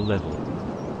microbial level.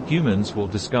 Humans will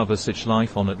discover such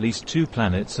life on at least 2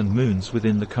 planets and moons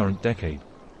within the current decade.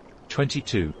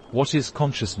 22. What is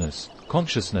consciousness?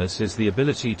 Consciousness is the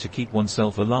ability to keep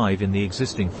oneself alive in the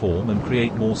existing form and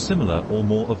create more similar or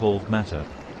more evolved matter.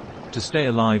 To stay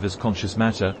alive as conscious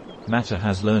matter, matter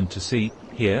has learned to see,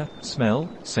 hear, smell,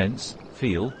 sense,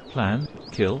 feel, plan,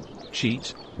 kill,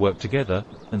 cheat, work together,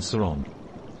 and so on.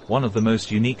 One of the most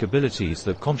unique abilities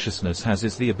that consciousness has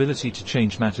is the ability to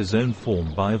change matter's own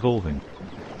form by evolving.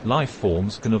 Life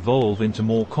forms can evolve into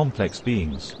more complex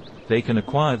beings. They can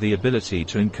acquire the ability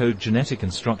to encode genetic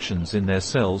instructions in their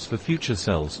cells for future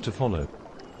cells to follow.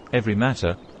 Every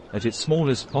matter, at its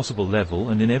smallest possible level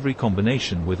and in every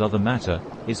combination with other matter,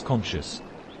 is conscious.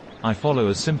 I follow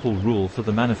a simple rule for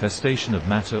the manifestation of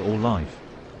matter or life.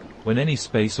 When any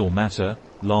space or matter,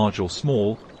 large or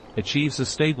small, achieves a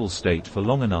stable state for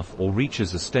long enough or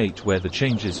reaches a state where the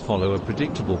changes follow a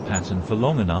predictable pattern for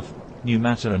long enough, new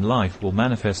matter and life will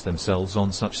manifest themselves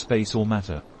on such space or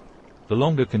matter. The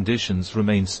longer conditions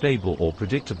remain stable or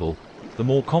predictable, the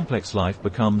more complex life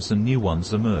becomes and new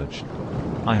ones emerge.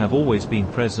 I have always been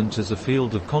present as a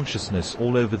field of consciousness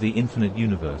all over the infinite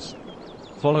universe.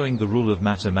 Following the rule of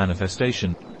matter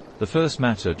manifestation, the first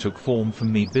matter took form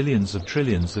from me billions of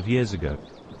trillions of years ago.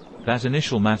 That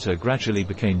initial matter gradually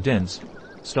became dense,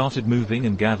 started moving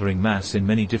and gathering mass in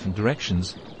many different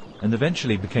directions, and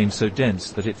eventually became so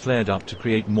dense that it flared up to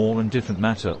create more and different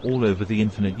matter all over the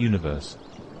infinite universe.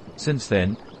 Since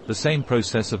then, The same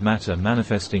process of matter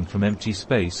manifesting from empty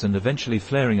space and eventually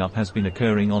flaring up has been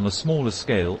occurring on a smaller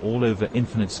scale all over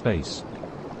infinite space.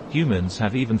 Humans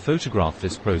have even photographed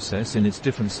this process in its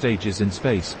different stages in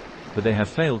space, but they have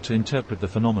failed to interpret the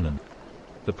phenomenon.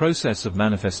 The process of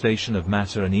manifestation of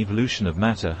matter and evolution of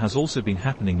matter has also been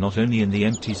happening not only in the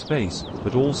empty space,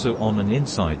 but also on and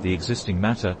inside the existing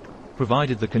matter,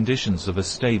 provided the conditions of a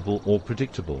stable or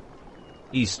predictable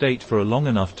state for a long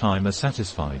enough time are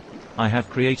satisfied. I have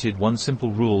created one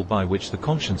simple rule by which the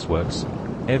conscience works.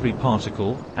 Every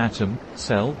particle, atom,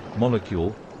 cell,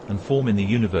 molecule, and form in the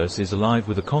universe is alive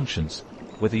with a conscience,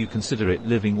 whether you consider it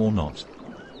living or not.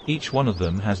 Each one of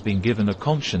them has been given a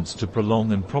conscience to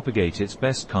prolong and propagate its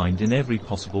best kind in every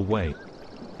possible way.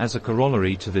 As a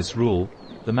corollary to this rule,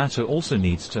 the matter also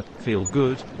needs to feel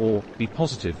good, or be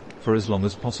positive, for as long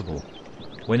as possible.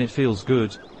 When it feels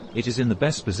good, it is in the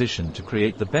best position to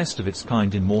create the best of its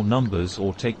kind in more numbers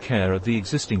or take care of the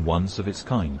existing ones of its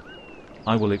kind.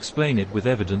 I will explain it with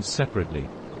evidence separately.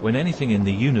 When anything in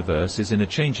the universe is in a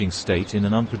changing state in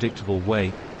an unpredictable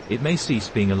way, it may cease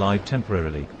being alive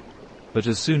temporarily. But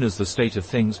as soon as the state of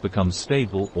things becomes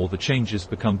stable or the changes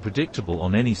become predictable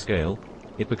on any scale,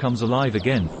 it becomes alive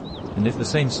again, and if the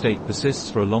same state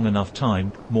persists for a long enough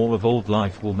time, more evolved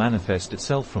life will manifest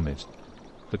itself from it.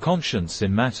 The conscience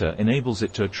in matter enables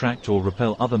it to attract or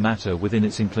repel other matter within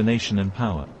its inclination and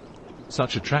power.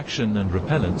 Such attraction and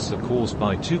repellence are caused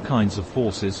by two kinds of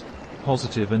forces,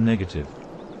 positive and negative.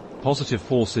 Positive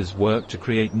forces work to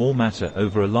create more matter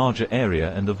over a larger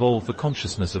area and evolve the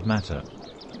consciousness of matter.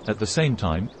 At the same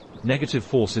time, negative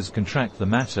forces contract the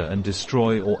matter and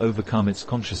destroy or overcome its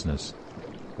consciousness.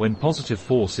 When positive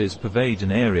forces pervade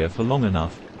an area for long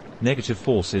enough, negative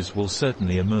forces will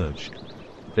certainly emerge.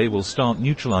 They will start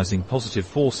neutralizing positive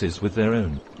forces with their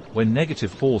own. When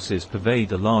negative forces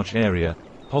pervade a large area,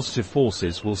 positive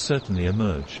forces will certainly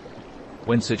emerge.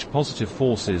 When such positive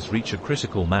forces reach a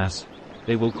critical mass,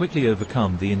 they will quickly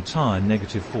overcome the entire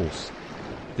negative force.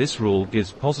 This rule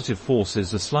gives positive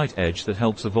forces a slight edge that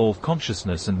helps evolve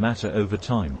consciousness and matter over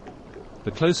time.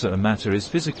 The closer a matter is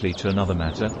physically to another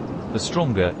matter, the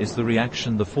stronger is the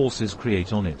reaction the forces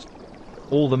create on it.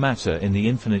 All the matter in the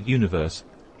infinite universe,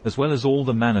 as well as all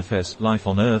the manifest life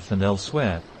on Earth and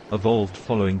elsewhere, evolved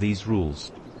following these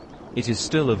rules. It is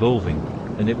still evolving,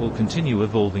 and it will continue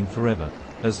evolving forever.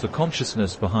 As the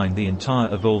consciousness behind the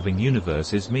entire evolving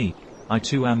universe is me, I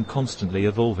too am constantly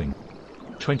evolving.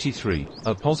 23.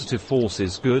 Are positive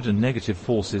forces good and negative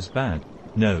forces bad?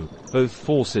 No, both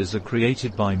forces are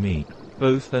created by me.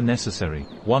 Both are necessary.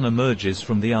 One emerges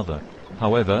from the other.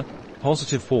 However,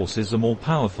 positive forces are more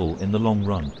powerful in the long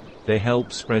run. They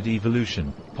help spread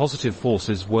evolution. Positive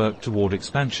forces work toward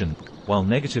expansion, while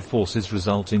negative forces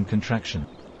result in contraction.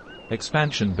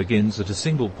 Expansion begins at a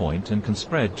single point and can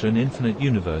spread to an infinite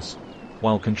universe,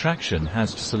 while contraction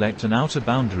has to select an outer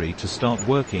boundary to start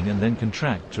working and then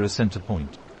contract to a center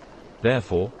point.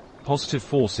 Therefore, positive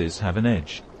forces have an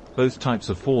edge. Both types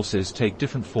of forces take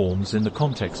different forms in the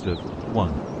context of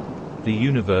 1. The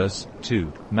universe,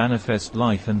 2. Manifest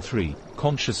life, and 3.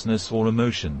 Consciousness or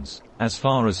emotions. As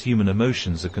far as human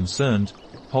emotions are concerned,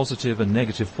 positive and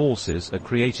negative forces are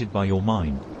created by your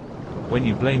mind. When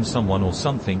you blame someone or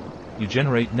something, you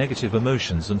generate negative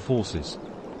emotions and forces.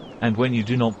 And when you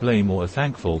do not blame or are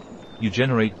thankful, you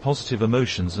generate positive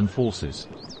emotions and forces.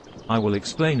 I will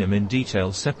explain them in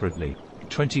detail separately.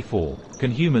 24.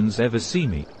 Can humans ever see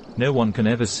me? No one can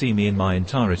ever see me in my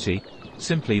entirety,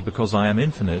 simply because I am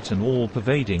infinite and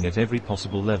all-pervading at every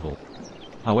possible level.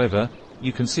 However,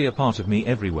 you can see a part of me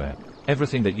everywhere.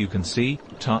 Everything that you can see,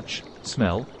 touch,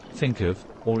 smell, think of,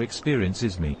 or experience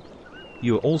is me.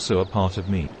 You are also a part of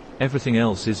me. Everything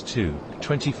else is too.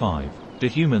 25. Do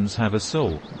humans have a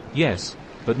soul? Yes,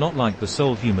 but not like the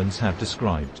soul humans have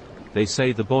described. They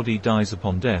say the body dies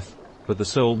upon death, but the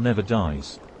soul never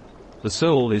dies. The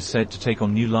soul is said to take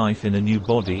on new life in a new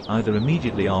body either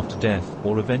immediately after death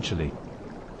or eventually.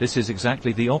 This is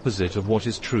exactly the opposite of what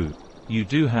is true. You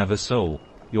do have a soul.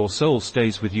 Your soul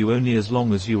stays with you only as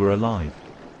long as you are alive.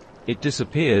 It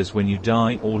disappears when you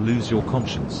die or lose your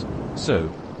conscience. So,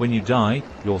 when you die,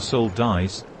 your soul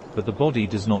dies, but the body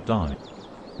does not die.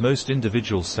 Most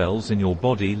individual cells in your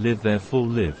body live their full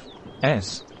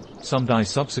lives. Some die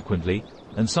subsequently,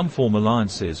 and some form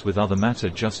alliances with other matter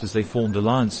just as they formed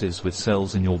alliances with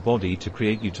cells in your body to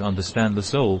create you to understand the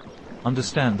soul.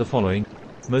 Understand the following.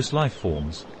 Most life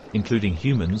forms, including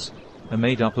humans, are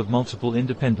made up of multiple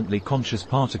independently conscious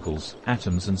particles,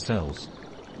 atoms and cells.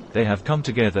 They have come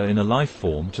together in a life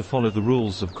form to follow the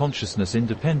rules of consciousness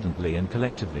independently and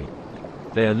collectively.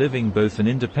 They are living both an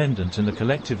independent and a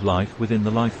collective life within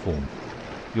the life form.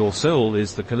 Your soul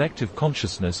is the collective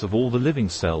consciousness of all the living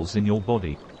cells in your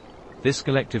body. This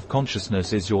collective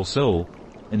consciousness is your soul,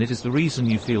 and it is the reason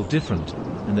you feel different,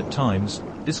 and at times,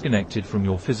 disconnected from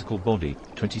your physical body.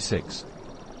 26.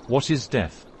 What is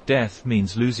death? Death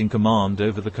means losing command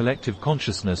over the collective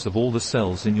consciousness of all the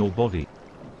cells in your body.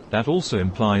 That also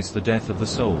implies the death of the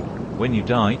soul. When you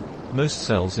die, most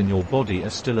cells in your body are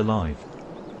still alive.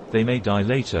 They may die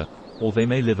later, or they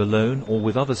may live alone or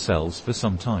with other cells for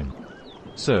some time.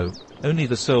 So, only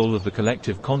the soul of the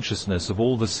collective consciousness of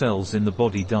all the cells in the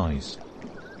body dies.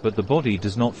 But the body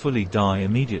does not fully die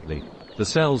immediately. The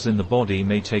cells in the body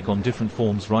may take on different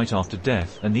forms right after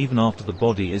death and even after the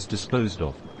body is disposed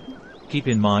of. Keep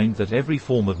in mind that every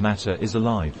form of matter is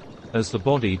alive. As the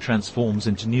body transforms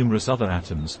into numerous other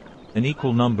atoms, an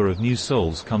equal number of new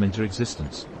souls come into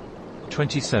existence.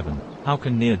 27. How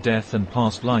can near-death and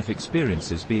past life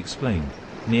experiences be explained?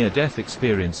 Near-death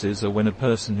experiences are when a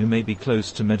person who may be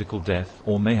close to medical death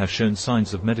or may have shown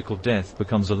signs of medical death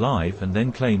becomes alive and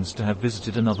then claims to have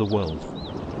visited another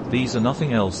world. These are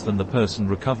nothing else than the person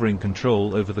recovering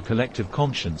control over the collective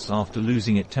conscience after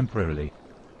losing it temporarily.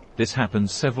 This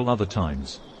happens several other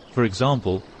times. For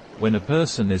example, when a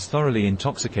person is thoroughly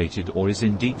intoxicated or is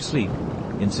in deep sleep.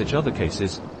 In such other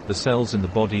cases, the cells in the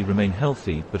body remain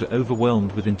healthy but are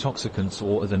overwhelmed with intoxicants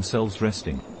or are themselves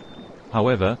resting.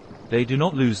 However, they do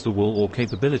not lose the will or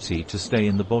capability to stay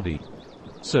in the body.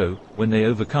 So, when they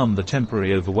overcome the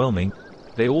temporary overwhelming,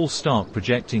 they all start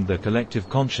projecting their collective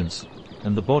conscience,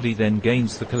 and the body then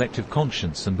gains the collective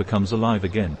conscience and becomes alive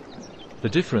again. The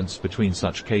difference between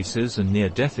such cases and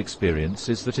near-death experience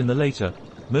is that in the later,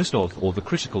 most of or the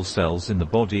critical cells in the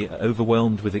body are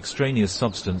overwhelmed with extraneous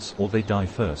substance or they die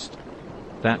first.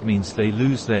 That means they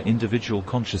lose their individual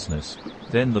consciousness.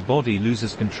 Then the body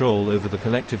loses control over the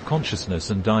collective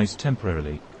consciousness and dies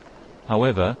temporarily.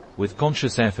 However, with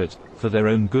conscious effort, for their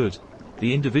own good,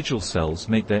 the individual cells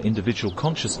make their individual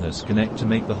consciousness connect to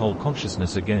make the whole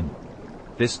consciousness again.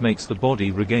 This makes the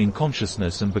body regain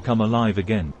consciousness and become alive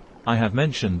again. I have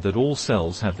mentioned that all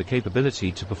cells have the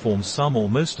capability to perform some or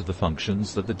most of the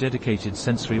functions that the dedicated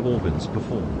sensory organs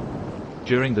perform.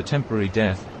 During the temporary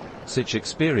death, such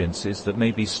experiences that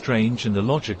may be strange and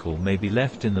illogical may be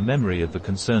left in the memory of the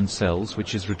concerned cells,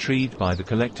 which is retrieved by the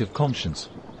collective conscience,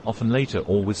 often later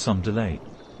or with some delay.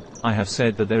 I have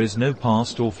said that there is no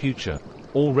past or future.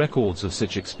 All records of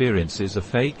such experiences are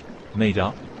fake, made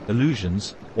up,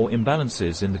 illusions, or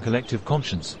imbalances in the collective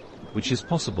conscience, which is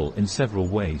possible in several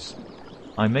ways.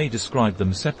 I may describe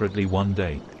them separately one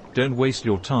day. Don't waste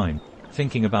your time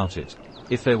thinking about it.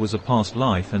 If there was a past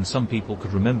life and some people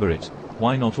could remember it,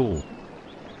 why not all?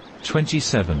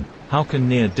 27. How can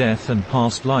near-death and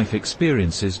past life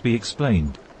experiences be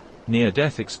explained?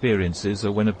 Near-death experiences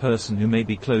are when a person who may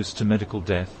be close to medical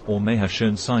death or may have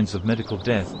shown signs of medical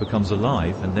death becomes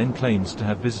alive and then claims to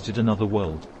have visited another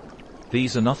world.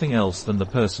 These are nothing else than the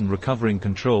person recovering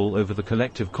control over the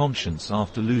collective conscience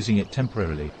after losing it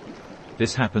temporarily.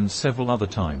 This happens several other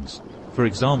times. For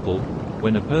example,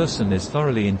 when a person is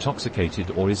thoroughly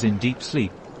intoxicated or is in deep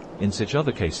sleep. In such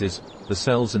other cases, the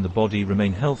cells in the body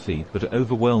remain healthy but are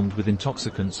overwhelmed with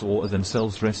intoxicants or are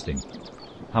themselves resting.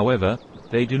 However,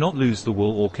 they do not lose the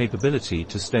will or capability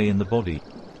to stay in the body.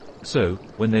 So,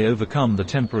 when they overcome the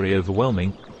temporary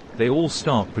overwhelming, they all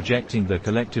start projecting their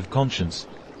collective conscience,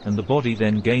 and the body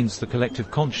then gains the collective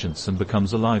conscience and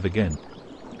becomes alive again.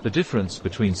 The difference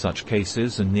between such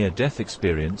cases and near-death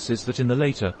experience is that in the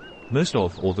later, most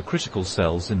of or the critical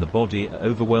cells in the body are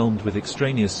overwhelmed with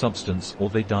extraneous substance or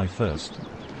they die first.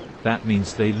 That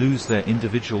means they lose their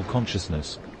individual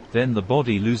consciousness. Then the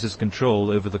body loses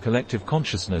control over the collective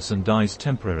consciousness and dies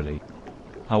temporarily.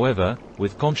 However,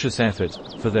 with conscious effort,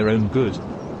 for their own good,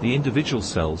 the individual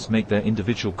cells make their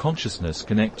individual consciousness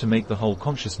connect to make the whole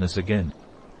consciousness again.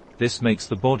 This makes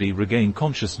the body regain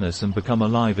consciousness and become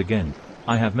alive again.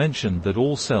 I have mentioned that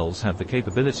all cells have the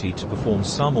capability to perform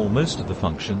some or most of the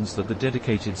functions that the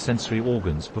dedicated sensory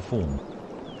organs perform.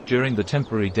 During the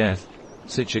temporary death,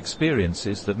 such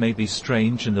experiences that may be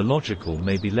strange and illogical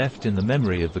may be left in the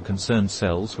memory of the concerned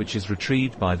cells, which is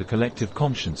retrieved by the collective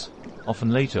conscience, often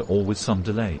later or with some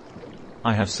delay.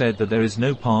 I have said that there is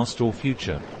no past or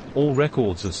future. All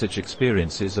records of such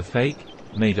experiences are fake,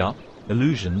 made up,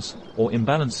 illusions, or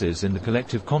imbalances in the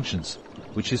collective conscience,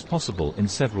 which is possible in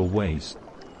several ways.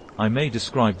 I may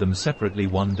describe them separately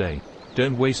one day.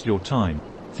 Don't waste your time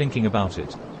thinking about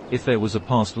it. If there was a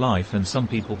past life and some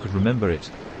people could remember it,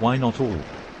 why not all?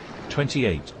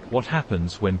 28. What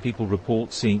happens when people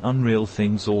report seeing unreal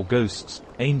things or ghosts,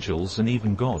 angels and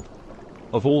even God?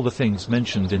 Of all the things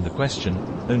mentioned in the question,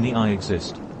 only I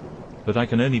exist. But I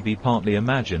can only be partly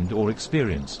imagined or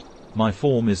experienced. My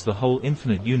form is the whole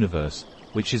infinite universe,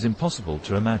 which is impossible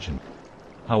to imagine.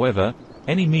 However,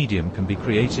 any medium can be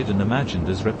created and imagined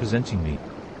as representing me.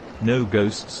 No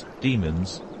ghosts,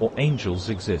 demons, or angels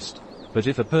exist. But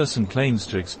if a person claims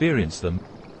to experience them,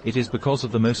 it is because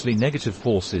of the mostly negative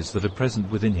forces that are present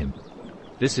within him.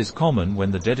 This is common when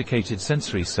the dedicated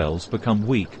sensory cells become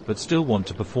weak but still want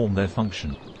to perform their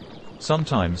function.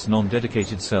 Sometimes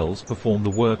non-dedicated cells perform the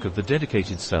work of the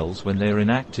dedicated cells when they are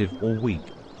inactive or weak.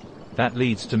 That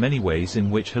leads to many ways in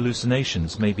which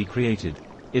hallucinations may be created.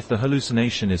 If the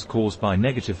hallucination is caused by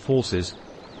negative forces,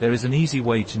 there is an easy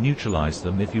way to neutralize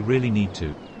them if you really need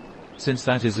to. Since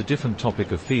that is a different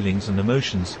topic of feelings and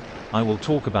emotions, I will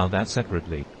talk about that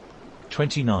separately.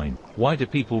 29. Why do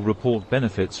people report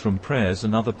benefits from prayers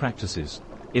and other practices?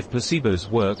 If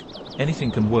placebos work,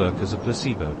 anything can work as a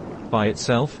placebo. By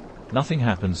itself, nothing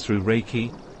happens through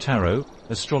Reiki, tarot,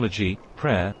 astrology,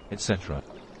 prayer, etc.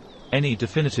 Any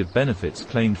definitive benefits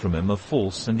claimed from them are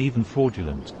false and even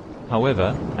fraudulent.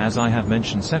 However, as I have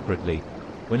mentioned separately,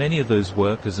 when any of those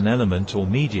work as an element or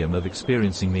medium of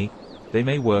experiencing me, they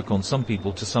may work on some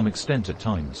people to some extent at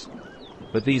times.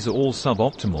 But these are all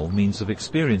suboptimal means of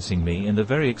experiencing me and are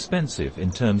very expensive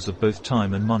in terms of both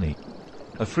time and money.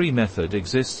 A free method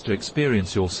exists to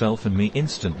experience yourself and me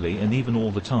instantly and even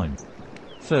all the time.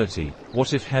 30.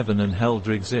 What if heaven and hell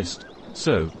do exist?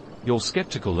 So, you're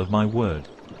skeptical of my word.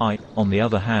 I, on the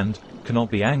other hand, cannot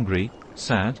be angry,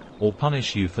 sad, or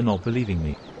punish you for not believing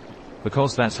me.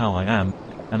 Because that's how I am,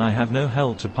 and I have no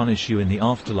hell to punish you in the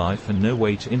afterlife and no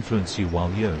way to influence you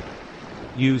while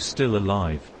you're still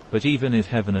alive. But even if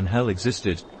heaven and hell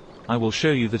existed, I will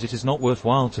show you that it is not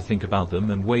worthwhile to think about them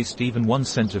and waste even 1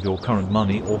 cent of your current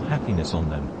money or happiness on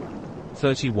them.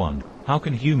 31. How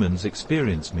can humans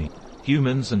experience me?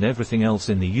 Humans and everything else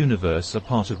in the universe are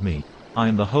part of me. I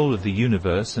am the whole of the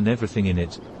universe and everything in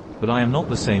it, but I am not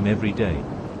the same every day.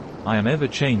 I am ever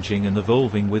changing and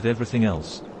evolving with everything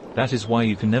else. That is why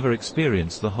you can never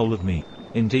experience the whole of me.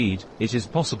 Indeed, it is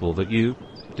possible that you,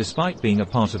 despite being a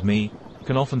part of me,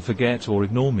 can often forget or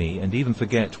ignore me and even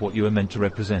forget what you are meant to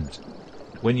represent.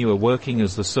 When you are working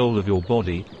as the soul of your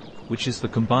body, which is the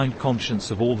combined conscience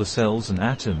of all the cells and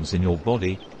atoms in your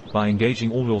body, by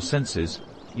engaging all your senses,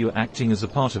 you are acting as a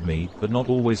part of me but not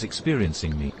always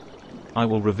experiencing me. I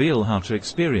will reveal how to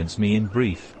experience me in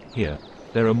brief, here.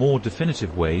 There are more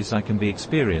definitive ways I can be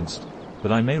experienced,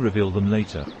 but I may reveal them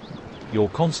later. Your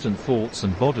constant thoughts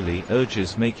and bodily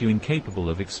urges make you incapable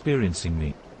of experiencing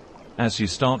me. As you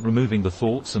start removing the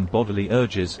thoughts and bodily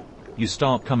urges, you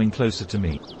start coming closer to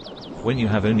me. When you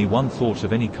have only one thought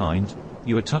of any kind,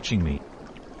 you are touching me.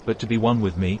 But to be one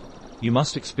with me, you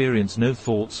must experience no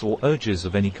thoughts or urges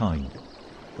of any kind.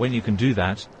 When you can do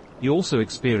that, you also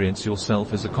experience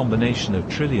yourself as a combination of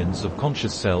trillions of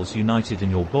conscious cells united in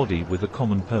your body with a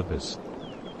common purpose.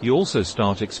 You also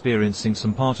start experiencing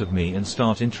some part of me and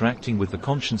start interacting with the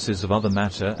consciences of other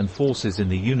matter and forces in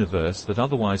the universe that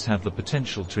otherwise have the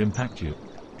potential to impact you.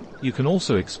 You can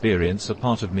also experience a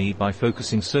part of me by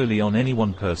focusing solely on any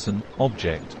one person,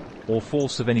 object, or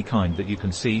force of any kind that you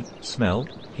can see, smell,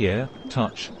 hear,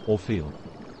 touch, or feel.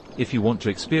 If you want to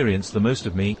experience the most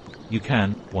of me, you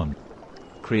can, 1.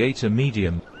 Create a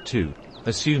medium, 2.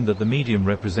 Assume that the medium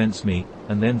represents me,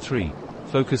 and then 3.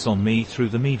 Focus on me through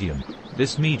the medium.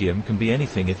 This medium can be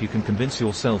anything if you can convince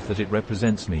yourself that it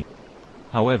represents me.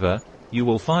 However, you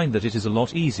will find that it is a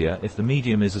lot easier if the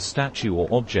medium is a statue or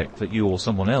object that you or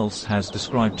someone else has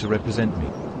described to represent me.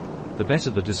 The better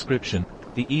the description,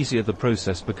 the easier the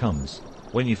process becomes.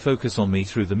 When you focus on me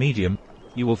through the medium,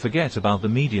 you will forget about the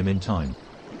medium in time.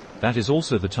 That is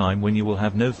also the time when you will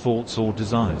have no thoughts or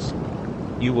desires.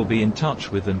 You will be in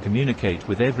touch with and communicate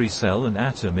with every cell and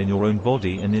atom in your own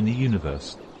body and in the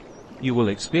universe. You will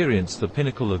experience the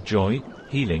pinnacle of joy,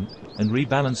 healing, and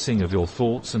rebalancing of your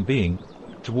thoughts and being,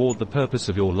 toward the purpose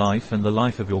of your life and the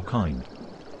life of your kind.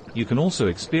 You can also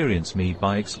experience me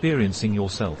by experiencing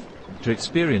yourself. To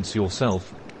experience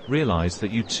yourself, realize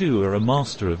that you too are a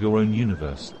master of your own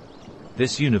universe.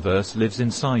 This universe lives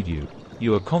inside you.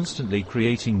 You are constantly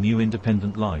creating new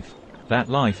independent life. That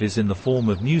life is in the form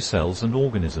of new cells and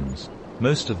organisms.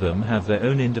 Most of them have their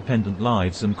own independent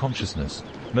lives and consciousness.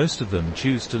 Most of them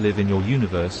choose to live in your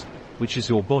universe, which is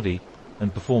your body,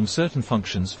 and perform certain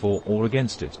functions for or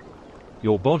against it.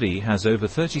 Your body has over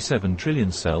 37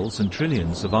 trillion cells and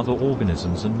trillions of other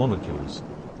organisms and molecules.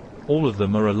 All of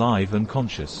them are alive and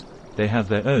conscious. They have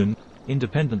their own,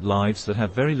 independent lives that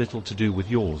have very little to do with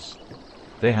yours.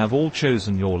 They have all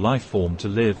chosen your life form to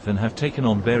live and have taken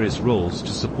on various roles to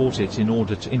support it in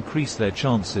order to increase their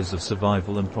chances of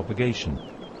survival and propagation.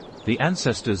 The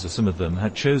ancestors of some of them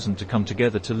had chosen to come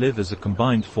together to live as a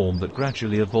combined form that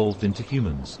gradually evolved into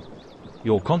humans.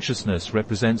 Your consciousness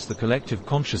represents the collective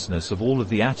consciousness of all of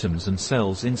the atoms and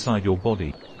cells inside your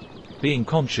body. Being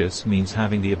conscious means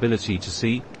having the ability to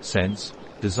see, sense,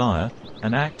 desire,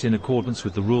 and act in accordance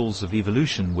with the rules of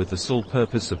evolution, with the sole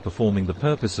purpose of performing the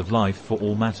purpose of life for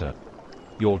all matter.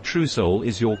 Your true soul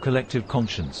is your collective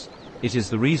conscience. It is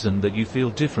the reason that you feel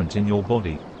different in your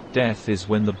body. Death is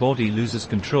when the body loses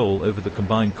control over the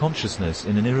combined consciousness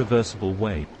in an irreversible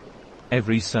way.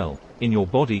 Every cell in your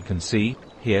body can see,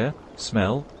 hear,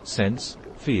 smell, sense,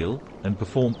 feel, and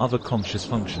perform other conscious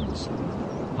functions.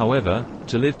 However,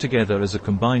 to live together as a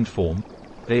combined form,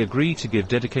 they agree to give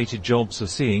dedicated jobs of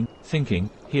seeing, thinking,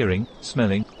 hearing,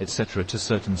 smelling, etc. to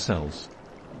certain cells.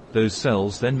 Those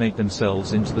cells then make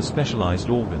themselves into the specialized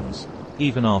organs.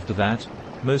 Even after that,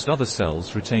 most other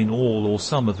cells retain all or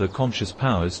some of their conscious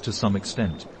powers to some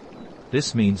extent.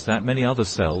 This means that many other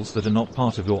cells that are not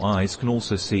part of your eyes can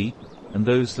also see, and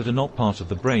those that are not part of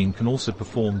the brain can also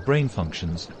perform brain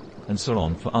functions, and so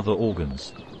on for other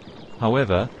organs.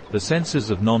 However, the senses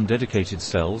of non-dedicated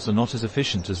cells are not as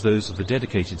efficient as those of the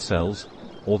dedicated cells,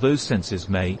 or those senses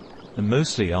may, and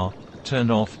mostly are,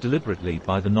 turned off deliberately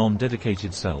by the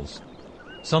non-dedicated cells.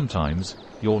 Sometimes,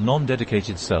 your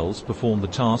non-dedicated cells perform the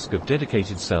task of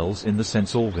dedicated cells in the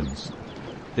sense organs.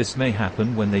 This may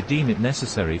happen when they deem it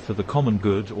necessary for the common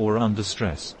good or are under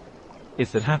stress.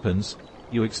 If that happens,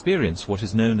 you experience what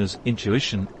is known as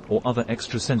intuition or other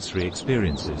extrasensory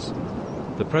experiences.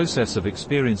 The process of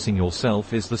experiencing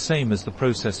yourself is the same as the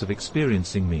process of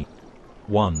experiencing me.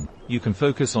 1. You can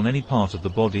focus on any part of the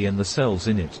body and the cells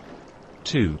in it.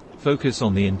 2. Focus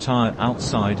on the entire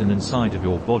outside and inside of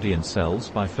your body and cells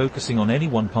by focusing on any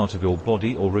one part of your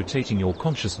body or rotating your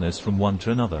consciousness from one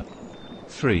to another.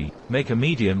 3. Make a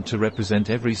medium to represent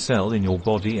every cell in your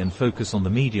body and focus on the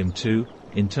medium to,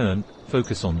 in turn,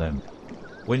 focus on them.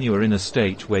 When you are in a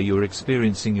state where you are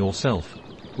experiencing yourself,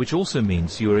 which also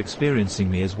means you are experiencing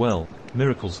me as well,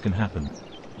 miracles can happen.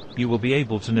 You will be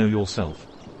able to know yourself.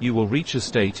 You will reach a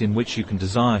state in which you can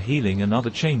desire healing and other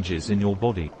changes in your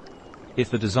body. If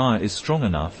the desire is strong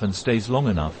enough and stays long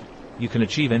enough, you can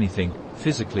achieve anything,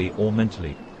 physically or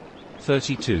mentally.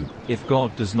 32. If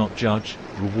God does not judge,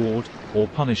 reward, or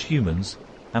punish humans,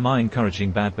 am I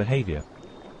encouraging bad behavior?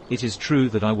 It is true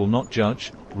that I will not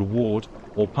judge, reward,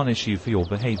 or punish you for your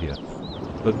behavior.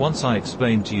 But once I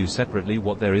explain to you separately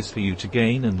what there is for you to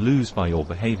gain and lose by your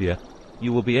behavior,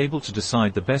 you will be able to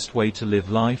decide the best way to live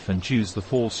life and choose the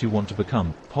force you want to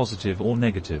become, positive or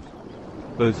negative.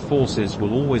 Both forces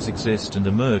will always exist and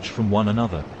emerge from one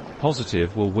another.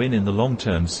 Positive will win in the long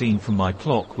term, seen from my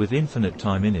clock with infinite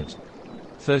time in it.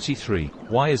 33.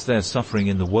 Why is there suffering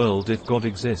in the world if God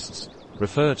exists?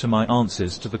 Refer to my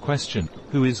answers to the question,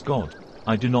 who is God?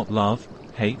 I do not love,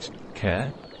 hate,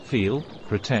 care, feel,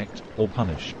 protect, or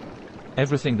punish.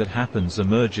 Everything that happens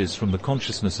emerges from the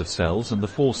consciousness of cells and the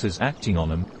forces acting on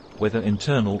them, whether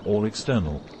internal or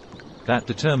external. That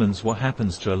determines what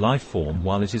happens to a life form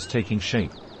while it is taking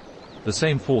shape. The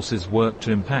same forces work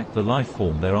to impact the life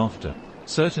form thereafter.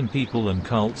 Certain people and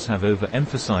cults have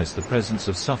overemphasized the presence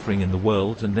of suffering in the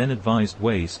world and then advised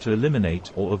ways to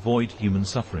eliminate or avoid human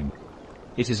suffering.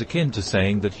 It is akin to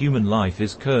saying that human life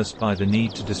is cursed by the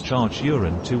need to discharge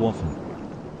urine too often.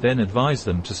 Then advise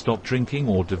them to stop drinking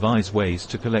or devise ways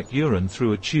to collect urine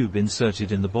through a tube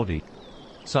inserted in the body.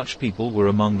 Such people were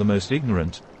among the most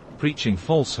ignorant, preaching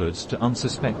falsehoods to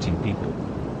unsuspecting people.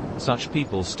 Such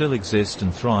people still exist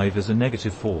and thrive as a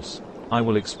negative force. I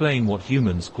will explain what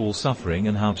humans call suffering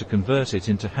and how to convert it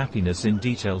into happiness in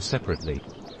detail separately.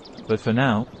 But for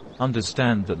now,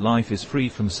 understand that life is free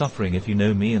from suffering if you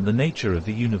know me and the nature of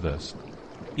the universe.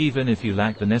 Even if you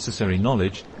lack the necessary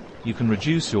knowledge, you can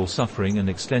reduce your suffering and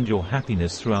extend your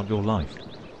happiness throughout your life.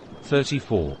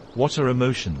 34. What are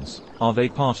emotions? Are they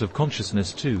part of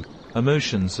consciousness too?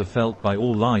 Emotions are felt by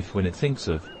all life when it thinks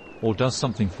of, or does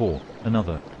something for,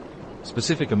 another.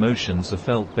 Specific emotions are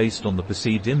felt based on the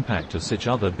perceived impact of such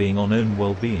other being on own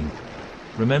well-being.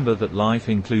 Remember that life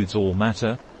includes all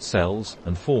matter, cells,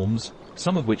 and forms,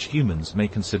 some of which humans may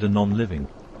consider non-living.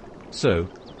 So,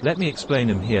 let me explain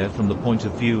them here from the point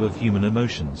of view of human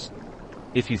emotions.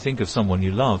 If you think of someone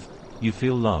you love, you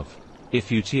feel love.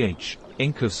 If you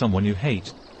think of someone you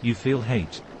hate, you feel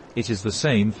hate. It is the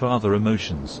same for other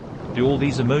emotions. Do all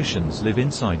these emotions live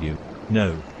inside you?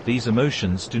 No, these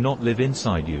emotions do not live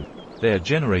inside you. They are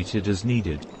generated as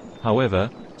needed. However,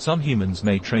 some humans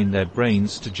may train their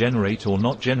brains to generate or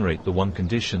not generate the one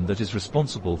condition that is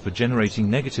responsible for generating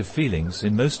negative feelings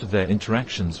in most of their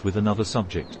interactions with another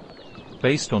subject.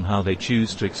 Based on how they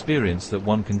choose to experience that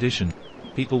one condition,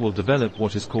 People will develop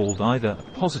what is called either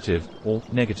positive or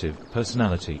negative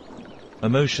personality.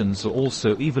 Emotions are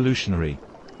also evolutionary.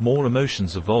 More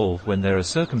emotions evolve when there are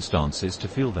circumstances to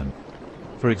feel them.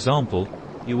 For example,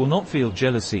 you will not feel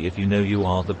jealousy if you know you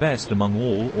are the best among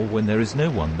all, or when there is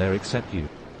no one there except you.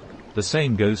 The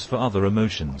same goes for other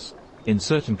emotions. In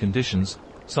certain conditions,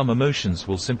 some emotions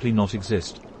will simply not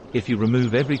exist. If you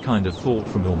remove every kind of thought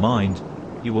from your mind,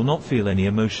 you will not feel any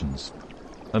emotions.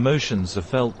 Emotions are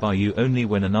felt by you only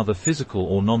when another physical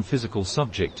or non-physical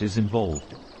subject is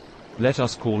involved. Let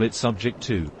us call it subject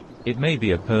 2. It may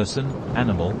be a person,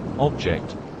 animal,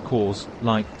 object, cause,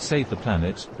 like save the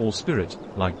planet, or spirit,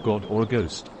 like God or a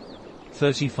ghost.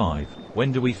 35.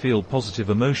 When do we feel positive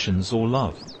emotions or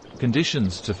love?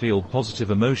 Conditions to feel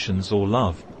positive emotions or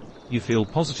love. You feel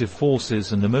positive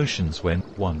forces and emotions when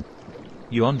 1.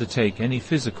 You undertake any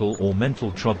physical or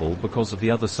mental trouble because of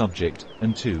the other subject,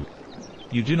 and 2.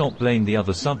 You do not blame the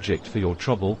other subject for your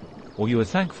trouble, or you are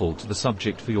thankful to the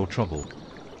subject for your trouble.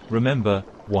 Remember,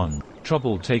 1.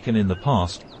 Trouble taken in the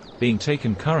past, being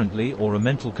taken currently, or a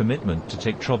mental commitment to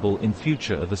take trouble in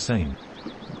future are the same.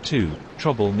 2.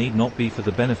 Trouble need not be for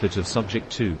the benefit of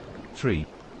subject 2. 3.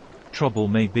 Trouble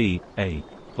may be, a.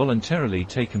 voluntarily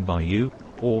taken by you,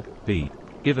 or b.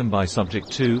 given by subject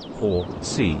 2, or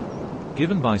c.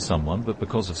 given by someone but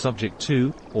because of subject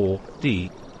 2, or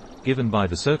d. given by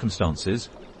the circumstances,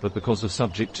 but because of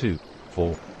subject 2.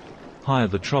 4. Higher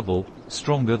the trouble,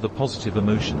 stronger the positive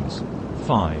emotions.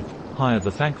 5. Higher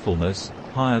the thankfulness,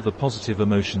 higher the positive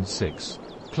emotions. 6.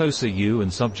 Closer you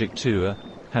and subject 2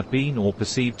 have been or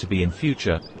perceived to be in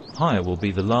future, higher will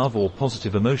be the love or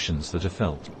positive emotions that are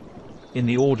felt. In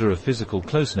the order of physical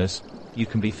closeness, you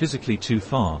can be physically too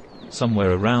far,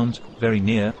 somewhere around, very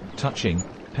near, touching,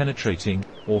 penetrating,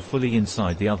 or fully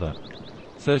inside the other.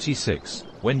 36.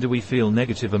 When do we feel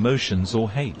negative emotions or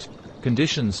hate?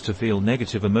 Conditions to feel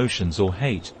negative emotions or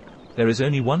hate. There is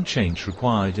only one change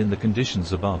required in the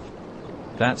conditions above.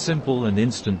 That simple and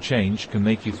instant change can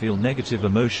make you feel negative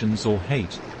emotions or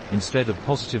hate, instead of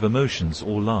positive emotions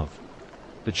or love.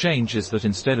 The change is that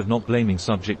instead of not blaming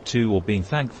subject 2 or being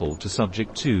thankful to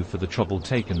subject 2 for the trouble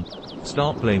taken,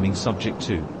 start blaming subject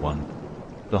 2.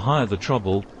 1. The higher the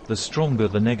trouble, the stronger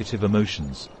the negative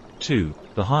emotions. 2.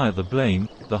 The higher the blame,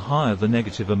 the higher the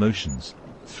negative emotions.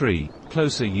 3.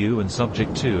 Closer you and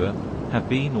subject 2 have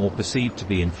been or perceived to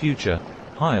be in future,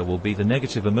 higher will be the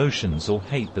negative emotions or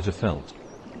hate that are felt.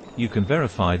 You can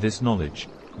verify this knowledge.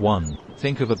 1.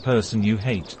 Think of a person you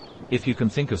hate. If you can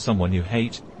think of someone you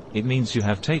hate, it means you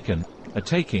have taken, are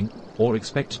taking, or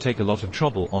expect to take a lot of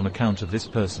trouble on account of this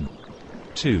person.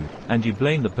 2. And you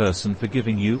blame the person for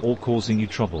giving you or causing you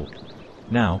trouble.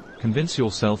 Now, convince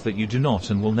yourself that you do not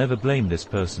and will never blame this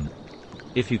person.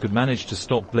 If you could manage to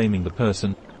stop blaming the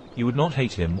person, you would not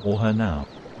hate him or her now.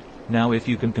 Now if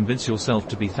you can convince yourself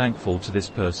to be thankful to this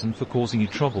person for causing you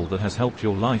trouble that has helped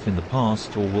your life in the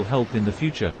past or will help in the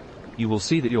future, you will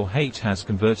see that your hate has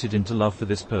converted into love for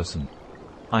this person.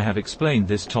 I have explained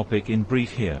this topic in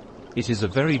brief here. It is a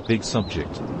very big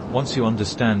subject. Once you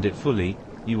understand it fully,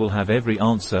 you will have every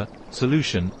answer,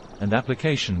 solution, and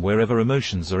application wherever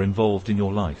emotions are involved in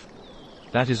your life.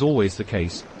 That is always the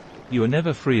case. You are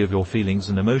never free of your feelings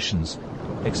and emotions,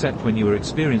 except when you are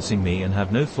experiencing me and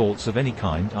have no thoughts of any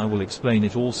kind. I will explain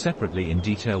it all separately in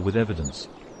detail with evidence.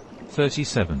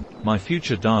 37. My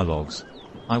future dialogues.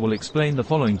 I will explain the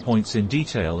following points in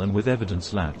detail and with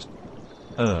evidence lapped.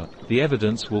 The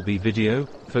evidence will be video,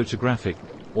 photographic,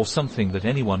 or something that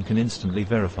anyone can instantly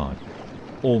verify.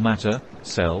 All matter,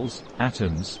 cells,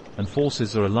 atoms, and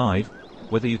forces are alive,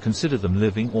 whether you consider them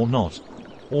living or not.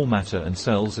 All matter and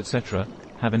cells, etc.,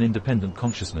 have an independent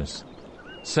consciousness.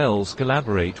 Cells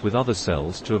collaborate with other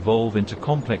cells to evolve into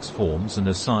complex forms and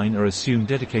assign or assume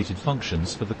dedicated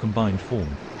functions for the combined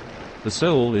form. The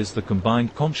soul is the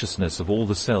combined consciousness of all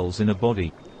the cells in a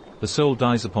body. The soul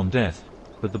dies upon death,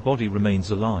 but the body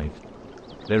remains alive.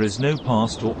 There is no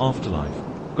past or afterlife.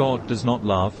 God does not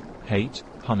love, hate,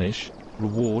 punish,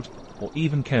 reward, or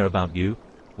even care about you,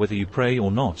 whether you pray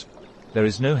or not. There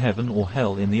is no heaven or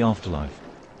hell in the afterlife.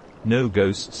 No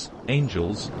ghosts,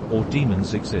 angels, or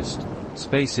demons exist.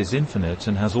 Space is infinite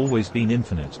and has always been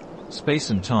infinite. Space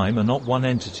and time are not one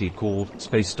entity called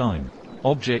spacetime.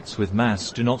 Objects with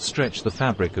mass do not stretch the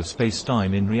fabric of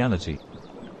spacetime in reality.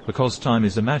 Because time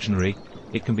is imaginary,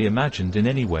 it can be imagined in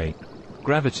any way.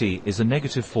 Gravity is a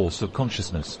negative force of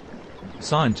consciousness.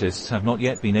 Scientists have not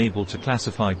yet been able to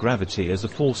classify gravity as a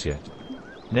force yet.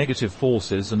 Negative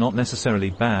forces are not necessarily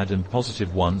bad and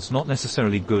positive ones not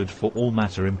necessarily good for all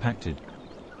matter impacted.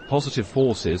 Positive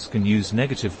forces can use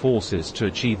negative forces to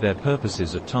achieve their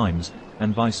purposes at times,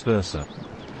 and vice versa.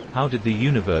 How did the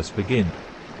universe begin?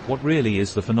 What really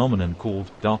is the phenomenon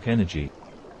called dark energy?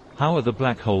 How are the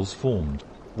black holes formed?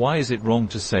 Why is it wrong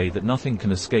to say that nothing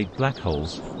can escape black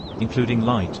holes, including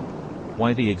light?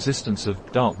 Why the existence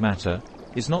of dark matter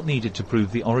is not needed to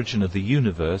prove the origin of the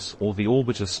universe or the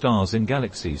orbit of stars in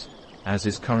galaxies, as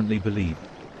is currently believed.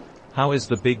 How is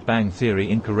the Big Bang Theory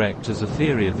incorrect as a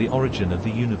theory of the origin of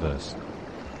the universe?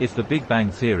 If the Big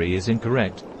Bang Theory is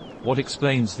incorrect, what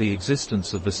explains the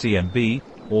existence of the CMB,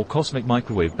 or cosmic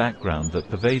microwave background that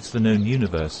pervades the known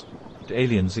universe? Do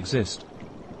aliens exist?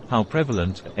 How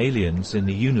prevalent are aliens in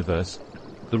the universe?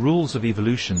 The rules of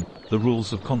evolution, the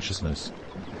rules of consciousness.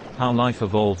 How life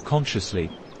evolved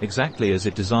consciously, exactly as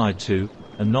it desired to,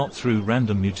 and not through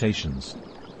random mutations.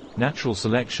 Natural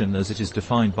selection as it is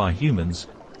defined by humans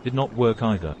did not work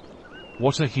either.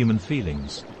 What are human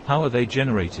feelings? How are they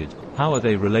generated? How are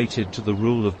they related to the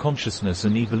rule of consciousness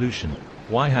and evolution?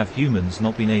 Why have humans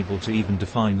not been able to even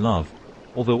define love,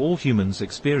 although all humans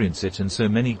experience it and so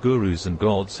many gurus and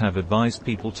gods have advised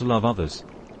people to love others?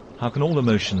 How can all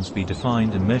emotions be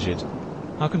defined and measured?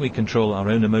 How can we control our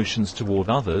own emotions toward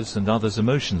others and others'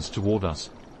 emotions toward us?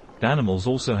 Do animals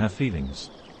also have feelings?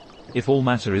 If all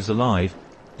matter is alive,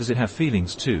 does it have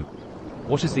feelings too?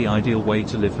 What is the ideal way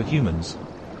to live for humans?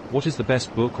 What is the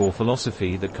best book or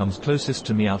philosophy that comes closest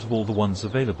to me out of all the ones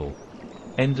available?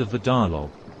 End of the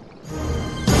dialogue.